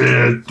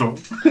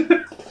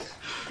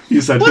 He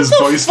said, What his the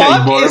voice fuck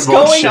getting more is and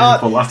more going on?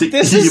 shameful after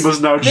This he is-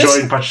 must now this-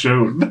 join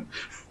Pashon.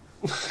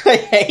 I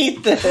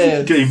hate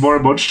this. Getting more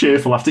and more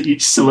cheerful after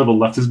each syllable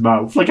left his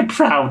mouth, like a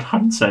proud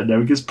hunter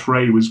knowing his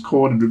prey was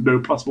cornered with no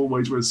possible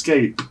way to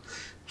escape.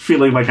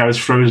 Feeling like I was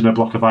frozen in a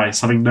block of ice,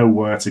 having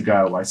nowhere to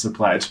go, I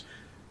supplied,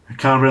 "I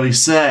can't really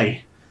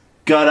say.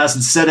 God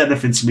hasn't said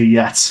anything to me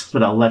yet,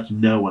 but I'll let you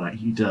know when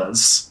he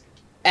does."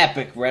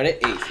 Epic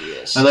Reddit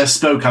atheist. As I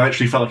spoke, I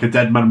literally felt like a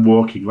dead man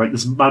walking, like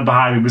this man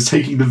behind me was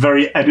taking the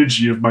very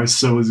energy of my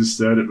soul as he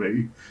stared at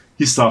me.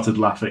 He started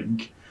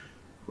laughing.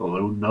 "Well,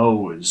 who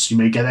knows? You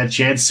may get that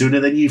chance sooner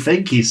than you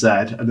think," he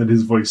said, and then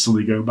his voice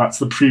suddenly going back to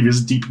the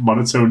previous deep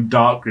monotone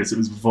darkness it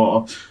was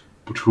before.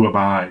 "But who am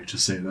I to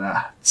say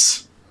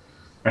that?"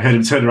 I heard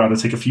him turn around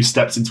and take a few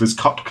steps into his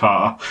cop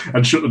car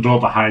and shut the door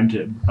behind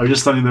him. I was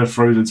just standing there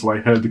frozen until I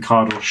heard the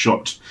car door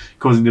shut,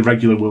 causing the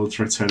regular world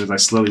to return as I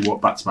slowly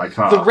walked back to my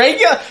car. The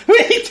regular?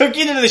 He took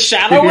you to the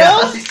shadow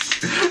world?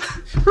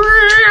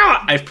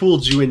 I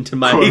pulled you into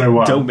my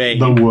domain.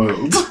 The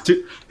world.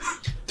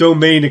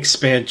 Domain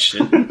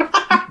expansion.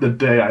 The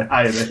day I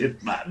hired a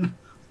hitman.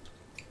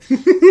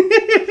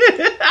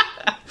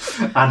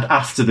 And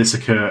after this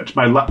occurred,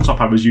 my laptop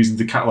I was using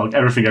to catalogue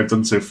everything I've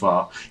done so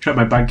far, check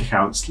my bank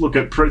accounts, look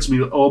at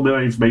me all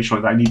my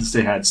information that I need to stay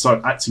ahead,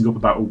 started acting up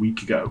about a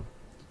week ago.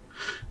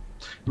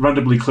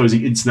 Randomly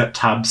closing internet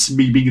tabs,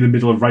 me being in the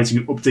middle of writing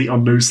an update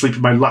on No Sleep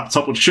and my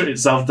laptop would shut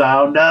itself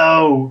down,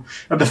 no!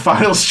 And the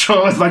files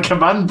drawer with my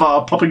command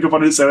bar popping up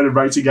on its own and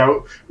writing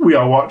out, "We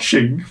are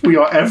watching, we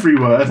are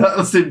everywhere."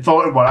 That's the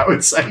important one, I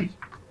would say.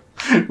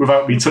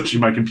 Without me touching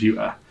my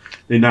computer.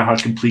 They now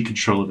had complete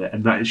control of it,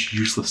 and that is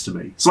useless to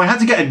me. So I had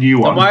to get a new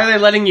one. Then why are they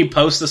letting you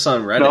post this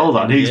on Reddit? No, hold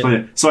on, he's explain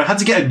it. So I had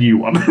to get a new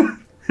one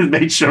and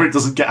make sure it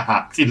doesn't get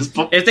hacked.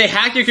 If they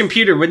hack your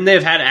computer, wouldn't they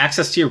have had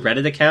access to your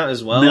Reddit account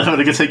as well? No, they're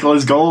going to take all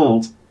his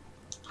gold.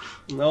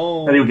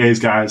 No. Anyways,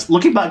 guys,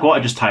 looking back at what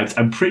I just typed,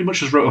 I pretty much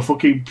just wrote a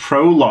fucking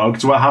prologue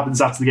to what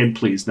happens after the game.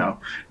 Please, no.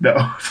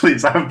 No,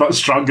 please, I'm not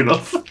strong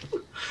enough.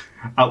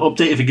 I'll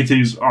update if it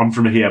continues on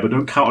from here, but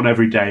don't count on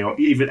every day or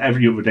even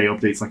every other day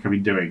updates like I've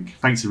been doing.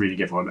 Thanks for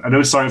reading, everyone. I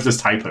know, sorry if there's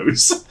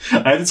typos.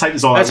 I had to type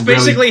this all That's out.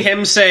 basically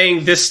him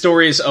saying this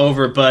story is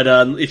over, but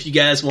if you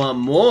guys want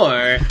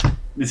more...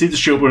 It seems to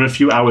show up in a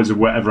few hours of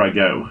wherever I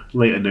go.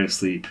 Later, No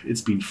Sleep. It's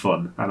been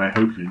fun, and I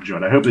hope you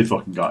enjoyed. I hope they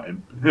fucking got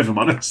him, if I'm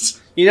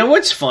honest. You know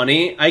what's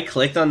funny? I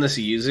clicked on this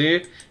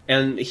user,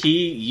 and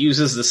he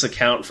uses this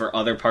account for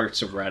other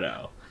parts of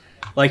Reddit.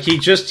 Like, he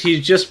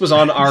just was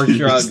on our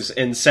drugs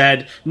and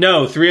said,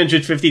 no,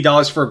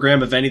 $350 for a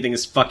gram of anything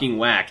is fucking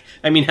whack.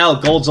 I mean, hell,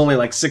 gold's only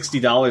like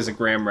 $60 a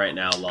gram right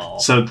now, lol.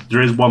 So,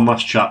 there is one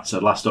last chapter,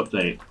 last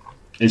update.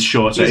 It's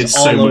shorter. He's it's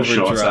all so over much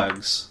shorter.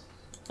 drugs.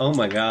 Oh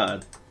my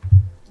god.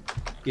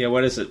 Yeah,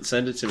 what is it?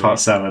 Send it to me. Part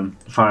 7,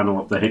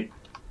 final update.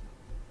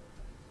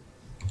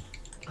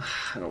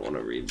 I don't want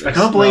to read this. I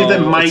can't believe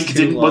that Mike it's too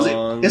didn't... Was it?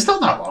 long. It's not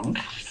that long.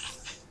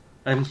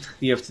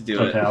 You have to do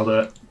Okay, it. I'll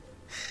do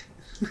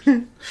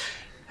it.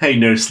 Hey,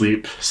 No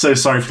Sleep. So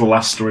sorry for the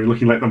last story,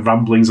 looking like the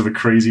ramblings of a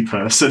crazy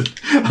person.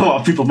 A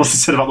lot of people must have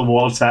said about the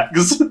wall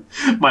text.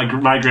 My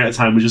migraine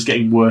time was just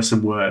getting worse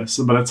and worse,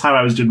 and by the time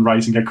I was done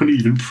writing, I couldn't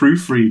even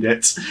proofread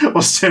it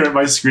or stare at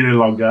my screen any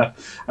longer.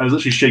 I was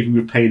literally shaking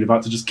with pain,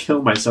 about to just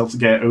kill myself to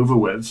get it over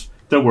with.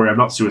 Don't worry, I'm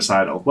not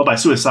suicidal. Well, by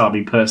suicidal, I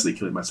mean personally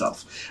killing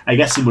myself. I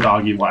guess he would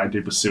argue what I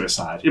did was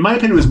suicide. In my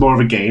opinion, it was more of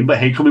a game, but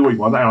hey, call me what you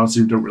want, I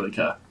honestly don't really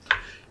care.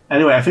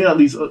 Anyway, I think I'll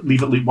leave at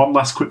least one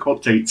last quick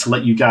update to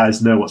let you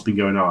guys know what's been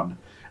going on.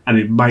 And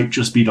it might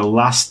just be the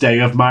last day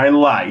of my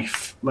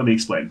life. Let me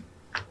explain.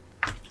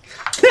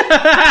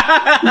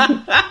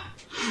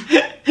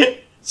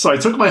 So I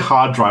took my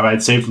hard drive I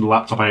had saved from the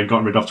laptop I had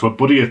gotten rid of to a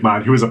buddy of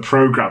mine who was a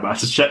programmer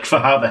to check for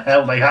how the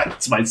hell they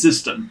hacked my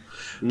system.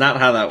 Not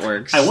how that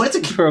works. I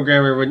wanted to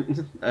programmer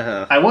would.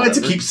 I wanted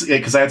to keep it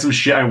because I had some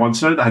shit I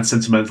wanted on it that had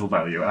sentimental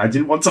value, and I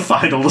didn't want to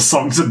find all the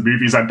songs and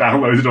movies I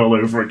downloaded all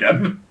over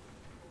again.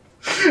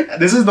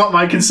 This is not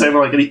my concern,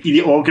 like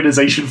the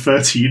Organization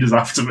 13 is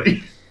after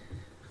me.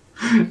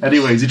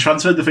 Anyways, he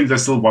transferred the things I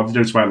still wanted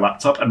onto my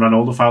laptop and ran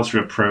all the files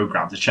through a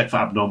program to check for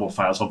abnormal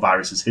files or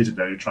viruses hidden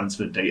in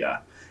transferred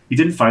data. He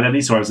didn't find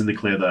any, so I was in the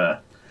clear there.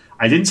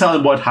 I didn't tell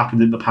him what had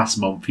happened in the past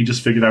month. He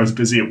just figured I was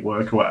busy at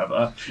work or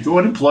whatever. You're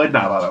unemployed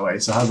now, by the way,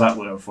 so how's that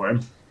work for him?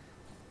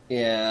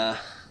 Yeah.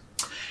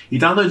 He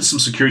downloaded some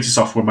security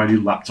software on my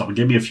new laptop and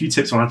gave me a few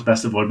tips on how to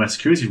best avoid my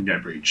security from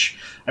getting breached.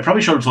 I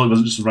probably should have told him it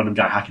wasn't just a random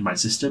guy hacking my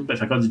system, but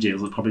if I got into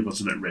jail, it probably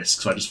wasn't at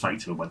risk, so I just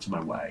thanked him and went to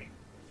my way.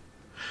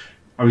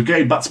 I was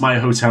getting back to my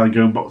hotel and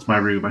going back to my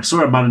room. I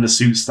saw a man in a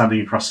suit standing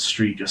across the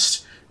street,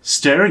 just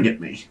staring at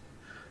me.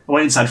 I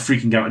went inside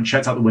freaking out and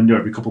checked out the window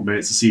every couple of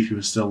minutes to see if he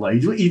was still there.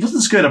 He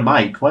wasn't scared of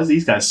Mike. Why are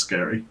these guys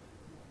scary?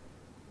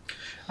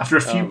 After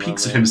a few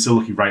peeks of him still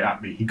looking right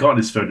at me, he got on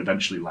his phone and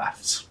eventually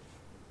left.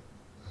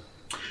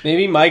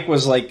 Maybe Mike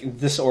was like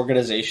this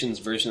organization's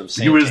version of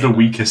Santana. He was the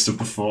weakest of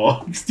the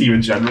four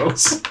Demon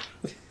Generals.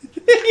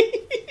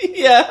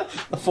 Yeah,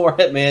 the four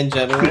Hitman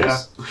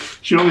Generals. Yeah.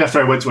 Shortly after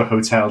I went to a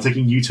hotel,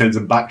 taking U-turns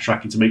and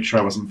backtracking to make sure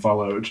I wasn't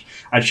followed,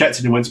 I checked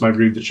in and went to my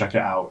room to check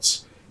it out.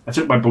 I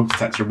took my bug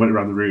detector and went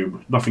around the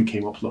room. Nothing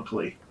came up,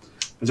 luckily.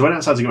 As I went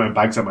outside to get my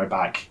bags out my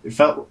bag, it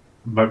felt...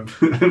 my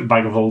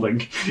bag of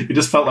holding. It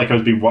just felt like I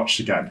was being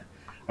watched again.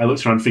 I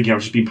looked around thinking I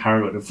was just being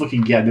paranoid, and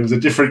fucking again, there was a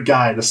different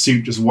guy in a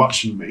suit just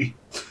watching me.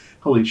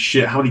 Holy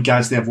shit, how many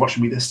guys do they have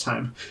watching me this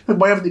time? And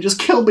why haven't they just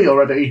killed me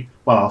already?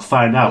 Well, I'll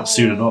find out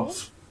soon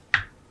enough.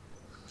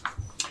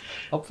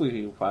 Hopefully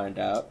you'll find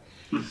out.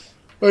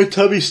 My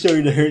tummy's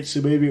starting to hurt,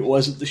 so maybe it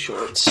wasn't the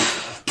shorts.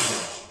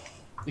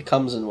 It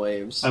comes in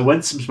waves. I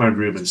went into my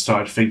room and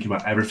started thinking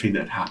about everything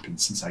that had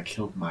happened since I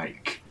killed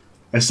Mike.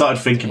 I started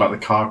thinking about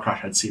the car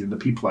crash I'd seen and the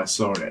people I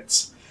saw in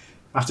it.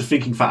 After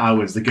thinking for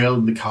hours, the girl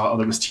in the car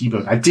that was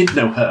T-Bone, I did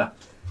know her.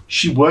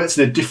 She worked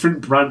in a different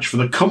branch for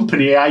the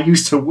company I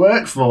used to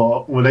work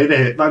for. Were they the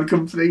Hitman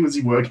company? Was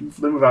he working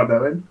for them without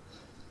knowing?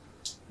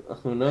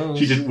 Who knows?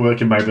 She didn't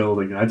work in my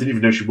building, and I didn't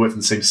even know she worked in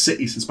the same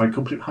city since my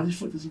company... How the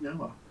fuck does he know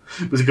her?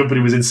 Because the company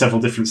was in several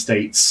different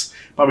states.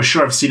 But I was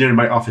sure I've seen her in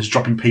my office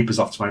dropping papers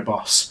off to my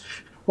boss.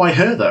 Why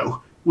her,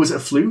 though? Was it a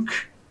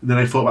fluke? And then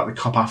I thought about the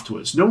cop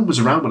afterwards. No one was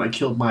around when I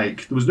killed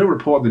Mike. There was no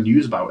report in the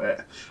news about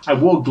it. I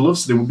wore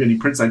gloves so there wouldn't be any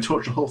prints, and I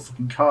torched the whole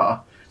fucking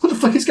car. What the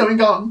fuck is going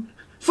on?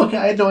 Fuck it,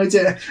 I had no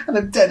idea. And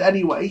I'm dead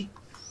anyway.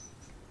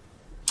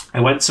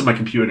 I went to my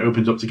computer and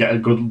opened up to get a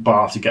good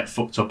bar to get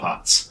fucked up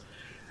at.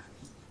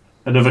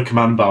 Another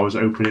command bar was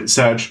open. It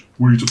said,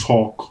 "We need to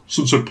talk.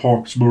 Sunset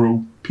Park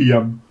tomorrow,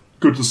 PM.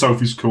 Go to the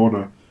southeast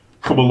corner.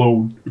 Come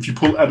alone. If you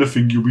pull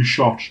anything, you'll be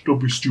shot. Don't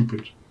be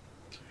stupid."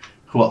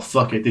 Well,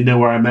 fuck it. They know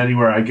where I'm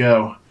anywhere I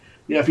go.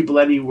 They have people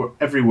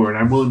everywhere, and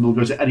I'm willing to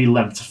go to any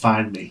length to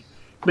find me.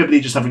 Maybe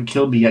they just haven't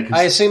killed me yet.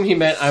 I assume he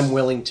meant I'm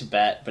willing to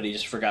bet, but he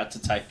just forgot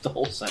to type the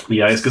whole sentence.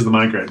 Yeah, it's because of the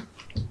migraine.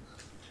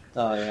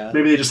 Oh, yeah.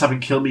 Maybe they just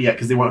haven't killed me yet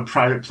because they want a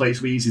private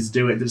place where it's easy to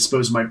do it to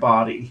dispose of my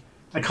body.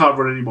 I can't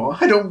run anymore.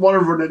 I don't want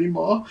to run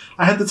anymore.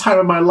 I had the time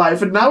of my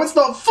life, and now it's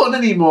not fun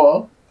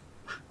anymore.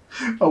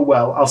 Oh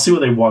well, I'll see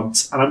what they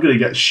want, and I'm going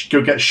to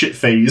go get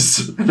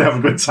shit-phased and have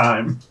a good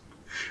time.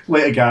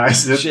 Later,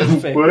 guys.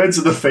 The words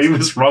of the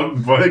famous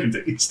Ron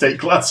Burgundy. Stay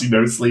classy,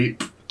 no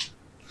sleep.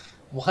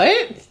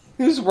 What?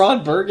 Who's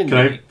Ron Burgundy? Can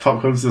I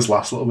popcorn to this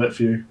last little bit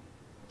for you?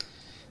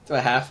 Do I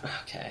have?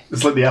 Okay.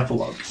 It's like the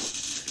epilogue.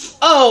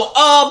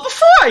 Oh,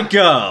 before I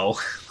go,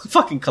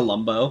 fucking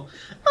Columbo,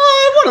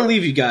 I want to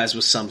leave you guys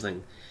with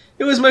something.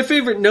 It was my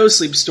favorite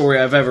no-sleep story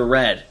I've ever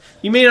read.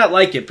 You may not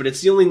like it, but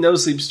it's the only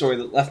no-sleep story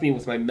that left me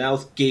with my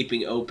mouth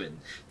gaping open,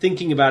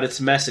 thinking about its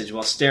message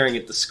while staring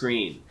at the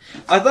screen.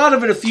 I thought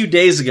of it a few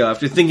days ago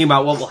after thinking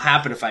about what will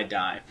happen if I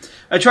die.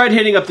 I tried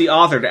hitting up the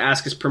author to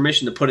ask his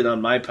permission to put it on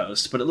my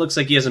post, but it looks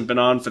like he hasn't been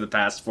on for the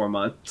past 4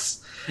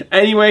 months.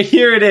 Anyway,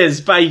 here it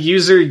is, by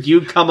user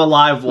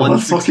YouComeAlive116. What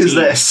the fuck is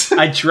this?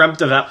 I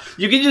dreamt of that.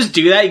 You can just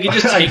do that, you can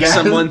just take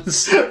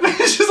someone's...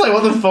 It's just like,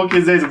 what the fuck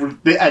is this?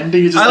 The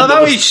ending is just... I love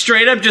how he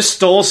straight up just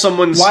stole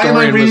someone's Why story.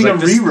 Why am I reading like,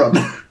 a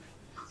rerun?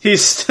 He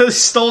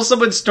stole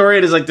someone's story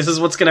and is like, this is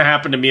what's going to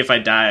happen to me if I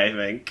die, I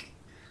think.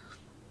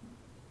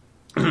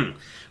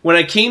 When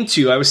I came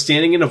to, I was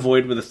standing in a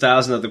void with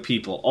 1,000 other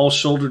people, all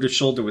shoulder to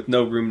shoulder with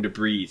no room to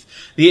breathe.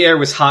 The air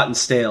was hot and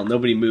stale.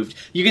 Nobody moved.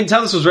 You can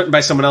tell this was written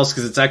by someone else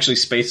because it's actually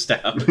spaced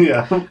out.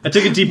 Yeah. I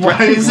took a deep breath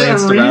Why and is it a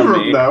glanced around me.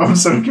 rerun now? I'm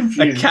so A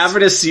confused.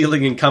 cavernous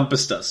ceiling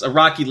encompassed us, a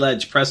rocky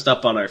ledge pressed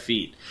up on our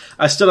feet.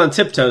 I stood on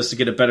tiptoes to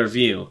get a better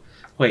view.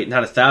 Wait,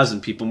 not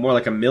 1,000 people, more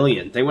like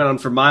 1,000,000. They went on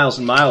for miles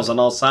and miles on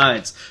all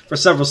sides. For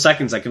several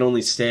seconds I could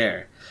only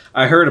stare.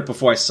 I heard it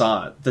before I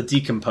saw it, the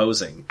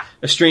decomposing.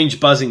 A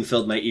strange buzzing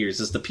filled my ears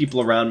as the people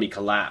around me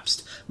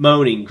collapsed,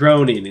 moaning,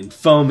 groaning, and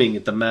foaming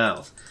at the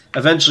mouth.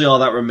 Eventually all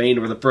that remained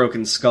were the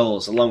broken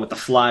skulls, along with the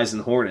flies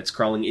and hornets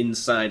crawling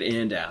inside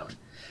and out.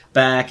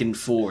 Back and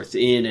forth,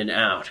 in and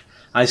out.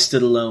 I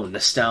stood alone,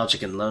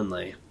 nostalgic and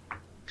lonely.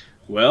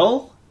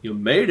 Well, you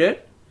made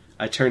it.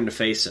 I turned to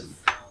face him.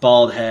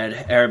 Bald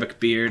head, Arabic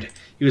beard.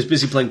 He was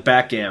busy playing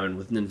backgammon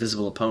with an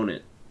invisible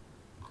opponent.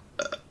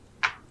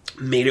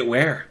 Made it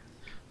where?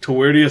 To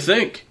where do you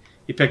think?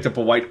 He picked up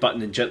a white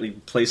button and gently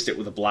replaced it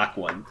with a black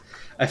one.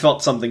 I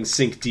felt something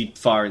sink deep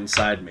far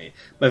inside me.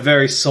 My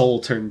very soul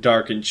turned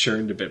dark and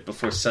churned a bit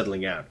before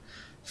settling out.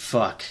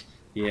 Fuck.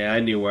 Yeah, I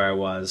knew where I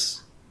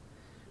was.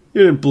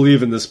 You didn't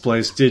believe in this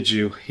place, did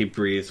you? He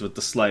breathed with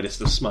the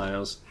slightest of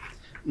smiles.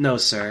 No,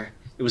 sir.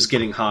 It was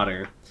getting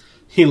hotter.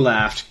 He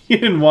laughed. You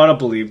didn't want to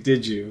believe,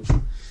 did you?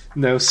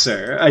 No,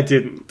 sir, I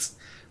didn't.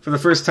 For the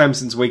first time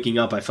since waking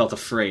up, I felt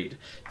afraid.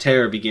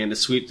 Terror began to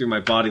sweep through my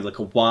body like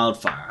a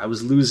wildfire. I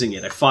was losing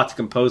it. I fought to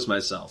compose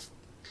myself.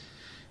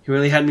 You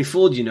really had me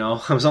fooled, you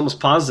know. I was almost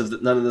positive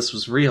that none of this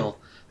was real,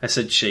 I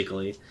said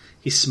shakily.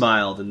 He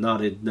smiled and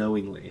nodded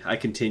knowingly. I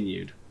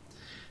continued.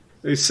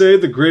 They say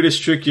the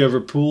greatest trick you ever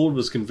pulled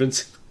was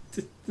convincing...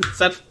 Is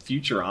that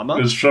Futurama?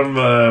 It was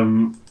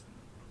from,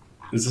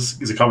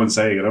 It's a common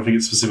saying. I don't think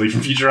it's specifically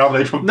from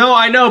Futurama. No,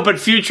 I know, but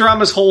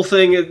Futurama's whole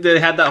thing, they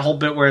had that whole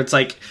bit where it's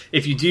like,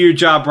 if you do your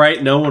job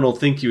right, no one will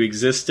think you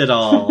exist at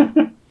all.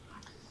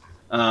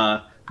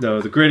 No,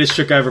 the greatest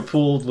trick I ever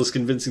pulled was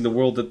convincing the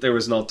world that there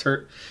was an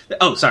alternative...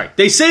 Oh, sorry.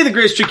 They say the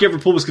greatest trick you ever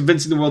pulled was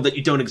convincing the world that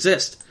you don't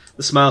exist.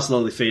 The smile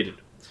slowly faded.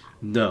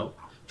 No,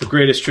 the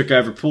greatest trick I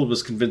ever pulled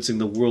was convincing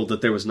the world that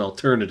there was an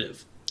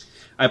alternative.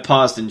 I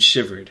paused and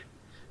shivered.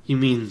 You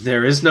mean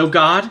there is no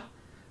God?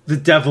 The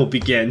devil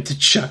began to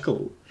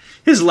chuckle.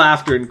 His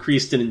laughter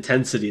increased in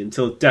intensity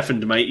until it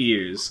deafened my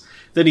ears.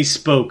 Then he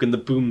spoke, and the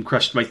boom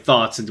crushed my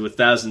thoughts into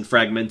 1,000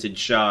 fragmented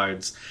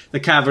shards. The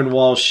cavern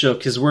walls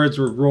shook. His words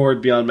were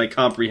roared beyond my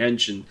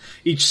comprehension,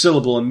 each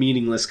syllable a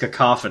meaningless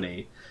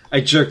cacophony. I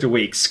jerked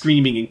awake,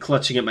 screaming and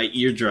clutching at my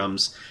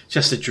eardrums.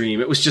 Just a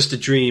dream. It was just a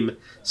dream.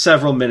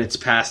 Several minutes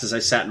passed as I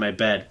sat in my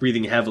bed,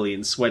 breathing heavily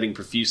and sweating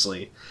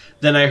profusely.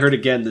 Then I heard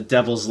again the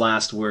devil's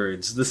last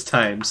words, this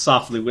time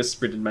softly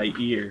whispered in my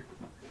ear.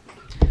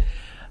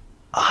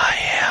 I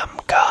am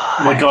God.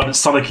 Oh my god, it's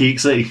Sonic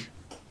EXE.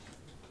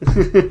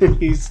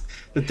 He's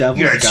the devil's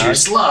You're God. too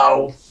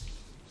slow.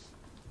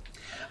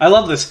 I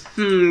love this.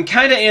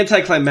 Kind of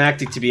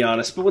anticlimactic, to be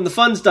honest, but when the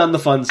fun's done, the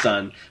fun's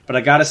done. But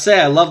I gotta say,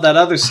 I love that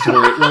other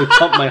story. It really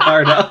pumped my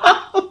heart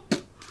up.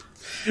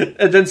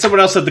 And then someone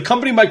else said, the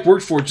company Mike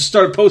worked for just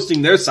started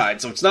posting their side,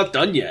 so it's not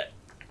done yet.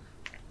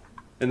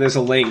 And there's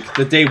a link.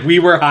 The day we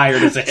were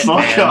hired as a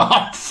Fuck hitman.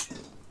 off.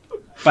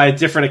 By a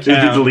different It'd be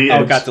account. deleted.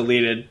 Oh, it got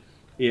deleted.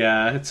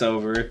 Yeah, it's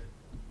over.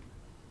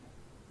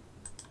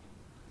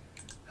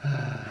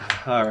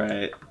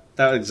 Alright.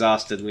 That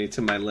exhausted me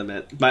to my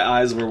limit. My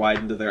eyes were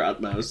widened to their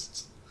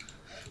utmost.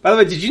 By the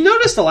way, did you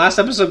notice the last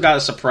episode got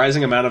a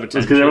surprising amount of It's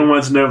attention? because everyone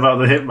wants to know about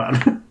the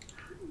Hitman.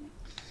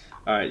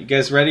 Alright, you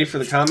guys ready for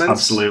the comments?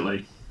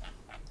 Absolutely.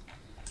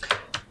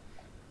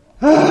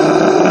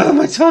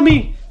 My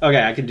tummy!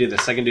 Okay, I can do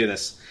this.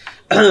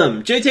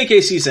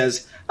 JTKC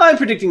says, I'm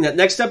predicting that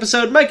next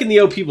episode, Mike and the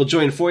OP will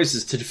join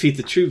forces to defeat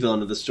the true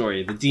villain of the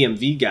story, the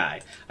DMV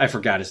guy. I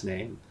forgot his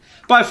name.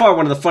 By far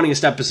one of the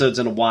funniest episodes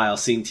in a while,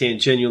 seeing Tan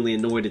genuinely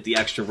annoyed at the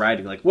extra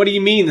writing. Like, what do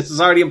you mean? This is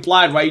already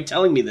implied. Why are you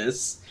telling me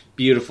this?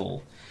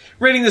 Beautiful.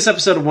 Rating this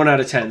episode a 1 out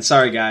of 10.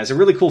 Sorry, guys. A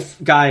really cool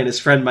guy and his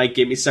friend Mike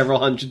gave me several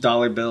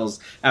 $100 bills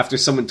after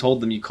someone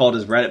told them you called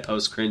his Reddit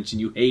post cringe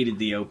and you hated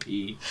the OP.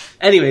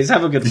 Anyways,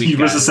 have a good week, You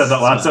must have guys. said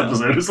that last Smile.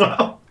 episode as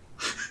well.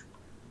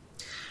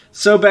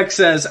 Sobek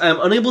says, I am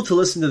unable to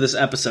listen to this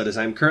episode as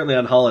I am currently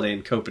on holiday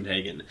in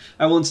Copenhagen.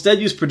 I will instead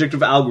use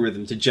predictive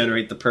algorithm to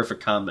generate the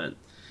perfect comment.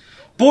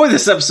 Boy,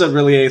 this episode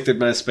really aethered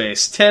my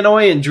space.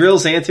 Tannoy and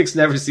Drill's antics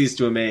never cease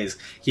to amaze.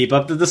 Keep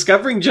up the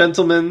discovering,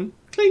 gentlemen.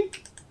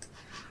 Clink.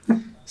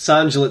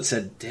 Sanjalit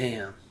said,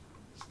 damn.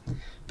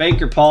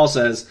 Banker Paul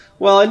says,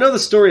 well, I know the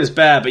story is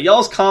bad, but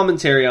y'all's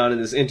commentary on it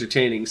is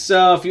entertaining,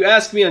 so if you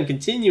ask me on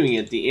continuing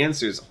it, the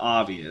answer is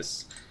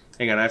obvious.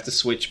 Hang on, I have to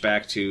switch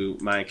back to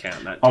my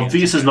account. Not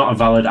Obvious is not a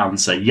valid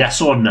answer.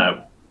 Yes or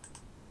no?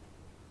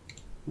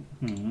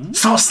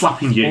 Stop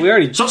slapping you.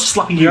 Well, Stop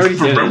slapping we you already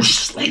did it.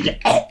 ferociously.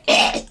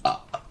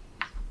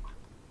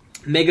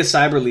 Mega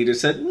Cyber Leader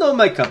said, no,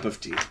 my cup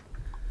of tea.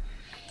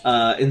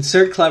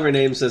 Insert clever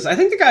name says, I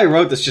think the guy who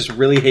wrote this just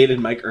really hated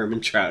Mike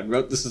Ehrmantraut.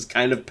 Wrote this as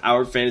kind of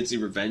power fantasy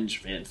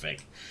revenge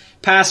fanfic.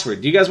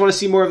 Password, do you guys want to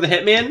see more of the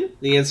Hitman?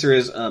 The answer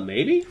is,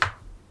 maybe?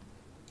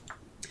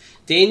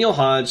 Daniel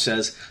Hodge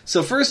says,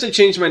 so first I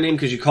changed my name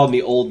because you called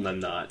me old and I'm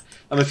not.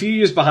 I'm a few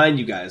years behind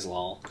you guys,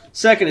 lol.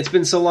 Second, it's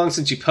been so long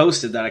since you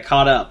posted that I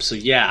caught up, so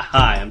yeah,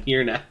 hi, I'm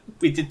here now.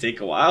 We did take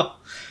a while.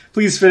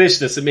 Please finish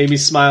this, it made me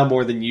smile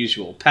more than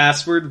usual.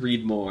 Password,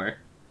 read more.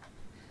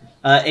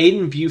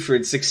 Aiden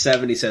Buford,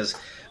 670, says,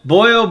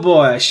 boy oh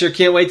boy, I sure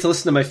can't wait to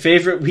listen to my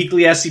favorite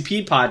weekly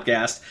SCP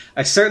podcast.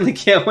 I certainly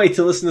can't wait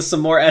to listen to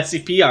some more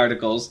SCP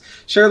articles.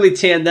 Surely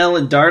Tandell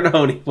and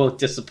Darnhoney won't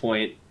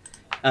disappoint.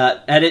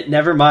 Edit,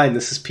 never mind,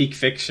 this is peak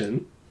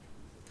fiction.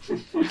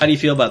 How do you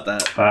feel about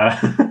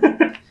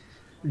that?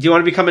 Do you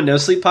want to become a No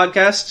Sleep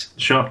podcast?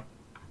 Sure.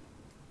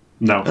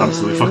 No,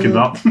 absolutely fucking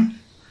not.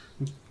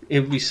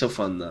 It would be so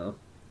fun, though.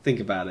 Think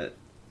about it.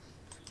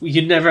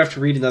 You'd never have to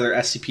read another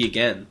SCP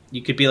again.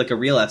 You could be like a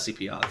real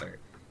SCP author.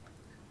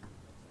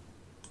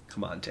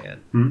 Come on,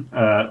 Tan.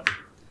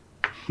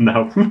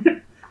 No.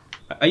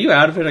 Are you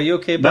out of it? Are you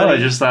okay, buddy? No, I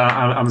just,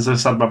 I'm so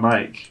sad about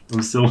Mike.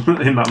 I'm still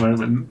in that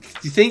moment. Do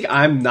you think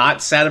I'm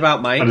not sad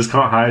about Mike? I just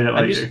can't hide it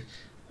like you.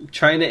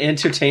 Trying to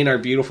entertain our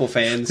beautiful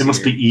fans. It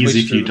must be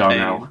easy for you,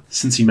 Darnell,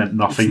 since he meant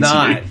nothing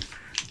to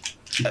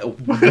you.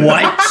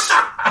 What?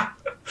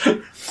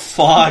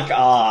 Fuck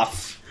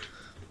off.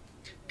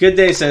 Good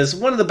Day says,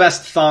 one of the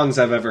best thongs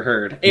I've ever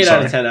heard. 8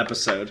 out of 10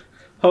 episode.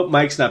 Hope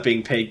Mike's not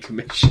being paid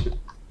commission.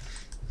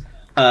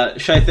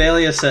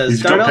 Shythalia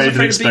says, Darnell's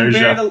afraid of being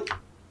buried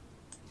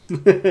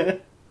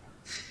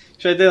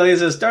Shythalia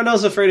says,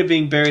 Darnell's afraid of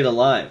being buried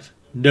alive.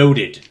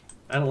 Noted.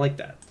 I don't like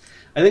that.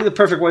 I think the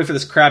perfect way for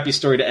this crappy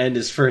story to end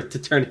is for it to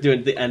turn into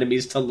the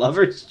enemies to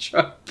lovers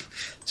trope.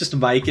 Just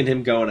Mike and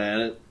him going at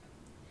it.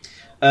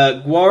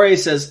 Guare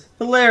says,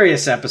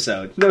 hilarious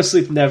episode. No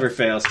Sleep never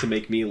fails to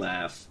make me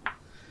laugh.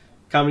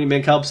 Comedy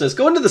Man Kelp says,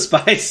 go into the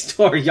spy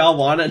store. Y'all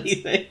want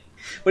anything?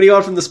 What do you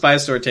want from the spy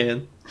store,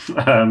 Tan?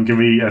 Give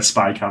me a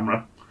spy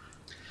camera.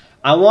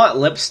 I want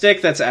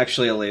lipstick that's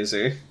actually a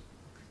laser.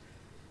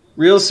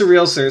 Real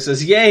Surreal Sir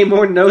says, yay,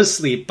 more No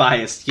Sleep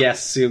biased.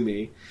 Yes, sue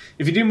me.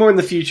 If you do more in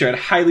the future, I'd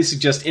highly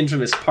suggest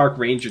infamous Park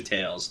Ranger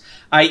tales,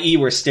 i.e.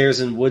 where stairs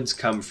and woods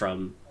comes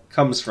from.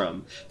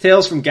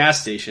 Tales from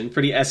Gas Station,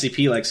 pretty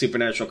SCP-like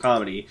supernatural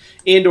comedy,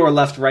 and or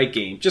left-right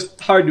game.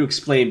 Just hard to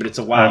explain, but it's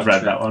a wild I've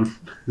read trip. that one.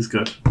 It's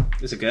good.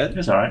 Is it good?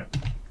 It's alright.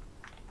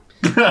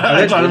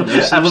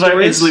 I was like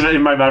instantly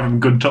in my mind from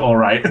good to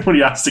alright when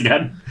you asked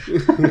again.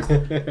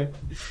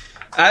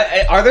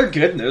 Are there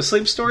good No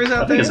Sleep stories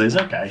out there? I think it's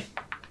okay.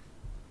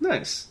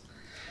 Nice.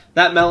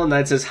 That Melon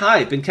Knight says,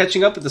 hi, been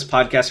catching up with this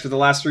podcast for the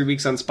last 3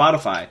 weeks on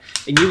Spotify,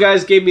 and you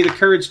guys gave me the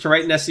courage to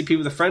write an SCP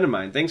with a friend of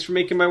mine. Thanks for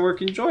making my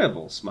work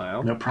enjoyable.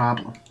 Smile. No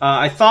problem.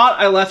 I thought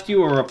I left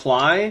you a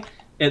reply.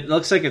 It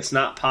looks like it's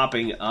not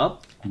popping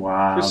up.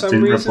 Wow, for some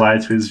didn't reason. reply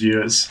to his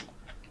viewers.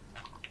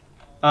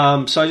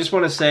 So I just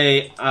want to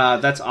say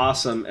that's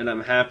awesome, and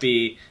I'm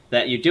happy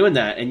that you're doing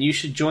that, and you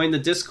should join the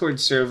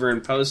Discord server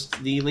and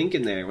post the link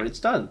in there when it's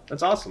done.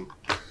 That's awesome.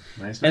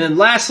 Nice. And then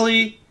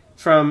lastly,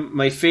 from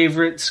my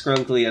favorite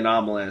Scrunkly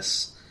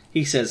Anomalous,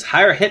 he says,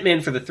 hire a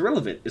hitman for the thrill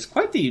of it is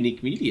quite the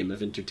unique medium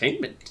of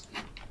entertainment.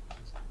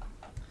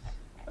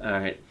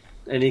 Alright.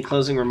 Any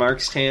closing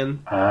remarks,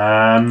 Tan?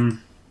 I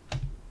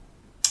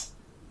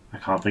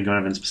can't think of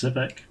anything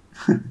specific.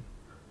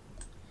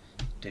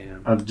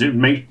 Damn.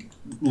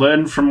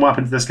 Learn from what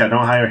happened to this guy.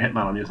 Don't hire a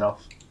hitman on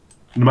yourself.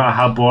 No matter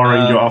how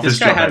boring your office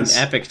job is. This guy had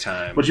an epic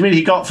time. What do you mean?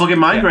 He got fucking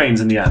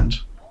migraines in the end.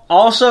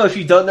 Also, if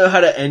you don't know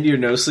how to end your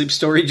No Sleep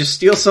story, just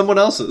steal someone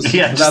else's.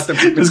 Yeah, just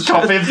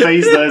copy and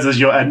paste theirs as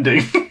your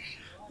ending.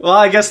 Well,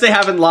 I guess they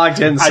haven't logged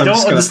in, so I I'm don't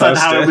just gonna understand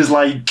post how it was,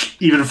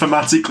 like, even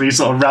thematically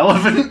sort of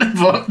relevant,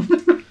 but...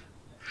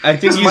 I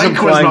think he's Mike was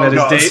implying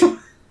not that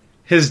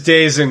his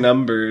days are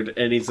numbered,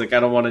 and he's like, I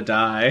don't want to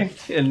die.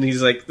 And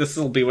he's like, this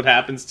will be what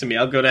happens to me.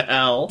 I'll go to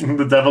hell.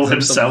 The devil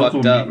himself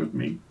will meet with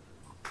me.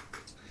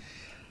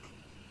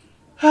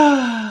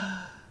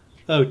 Oh,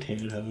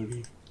 Tan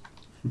Hody.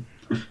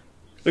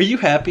 Are you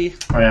happy?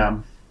 I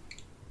am.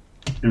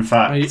 In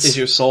fact... Is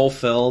your soul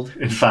filled?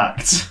 In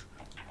fact...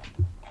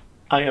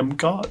 I am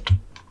God.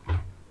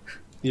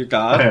 You're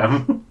God? I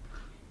am.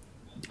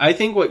 I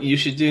think what you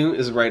should do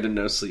is write a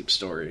No Sleep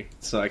story,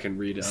 so I can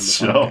read it on the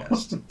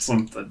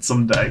podcast.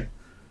 Someday.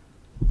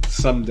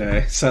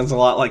 Someday. Sounds a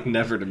lot like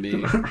never to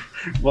me.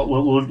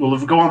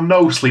 We'll go on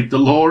No Sleep,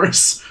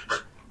 Dolores.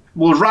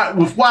 We'll write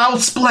with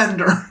wild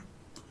splendor.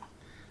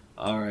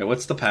 Alright,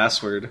 what's the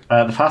password?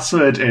 The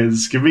password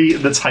is, give me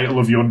the title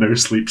of your No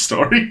Sleep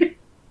story.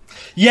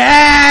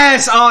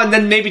 Yes! Oh, and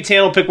then maybe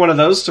Tan will pick one of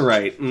those to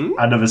write. Mm?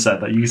 I never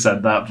said that. You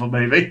said that, but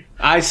maybe.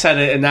 I said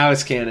it, and now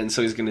it's canon,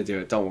 so he's going to do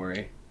it. Don't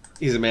worry.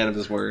 He's a man of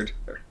his word.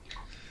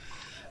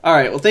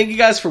 Alright, well, thank you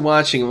guys for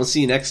watching, and we'll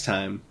see you next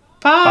time.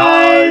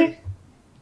 Bye!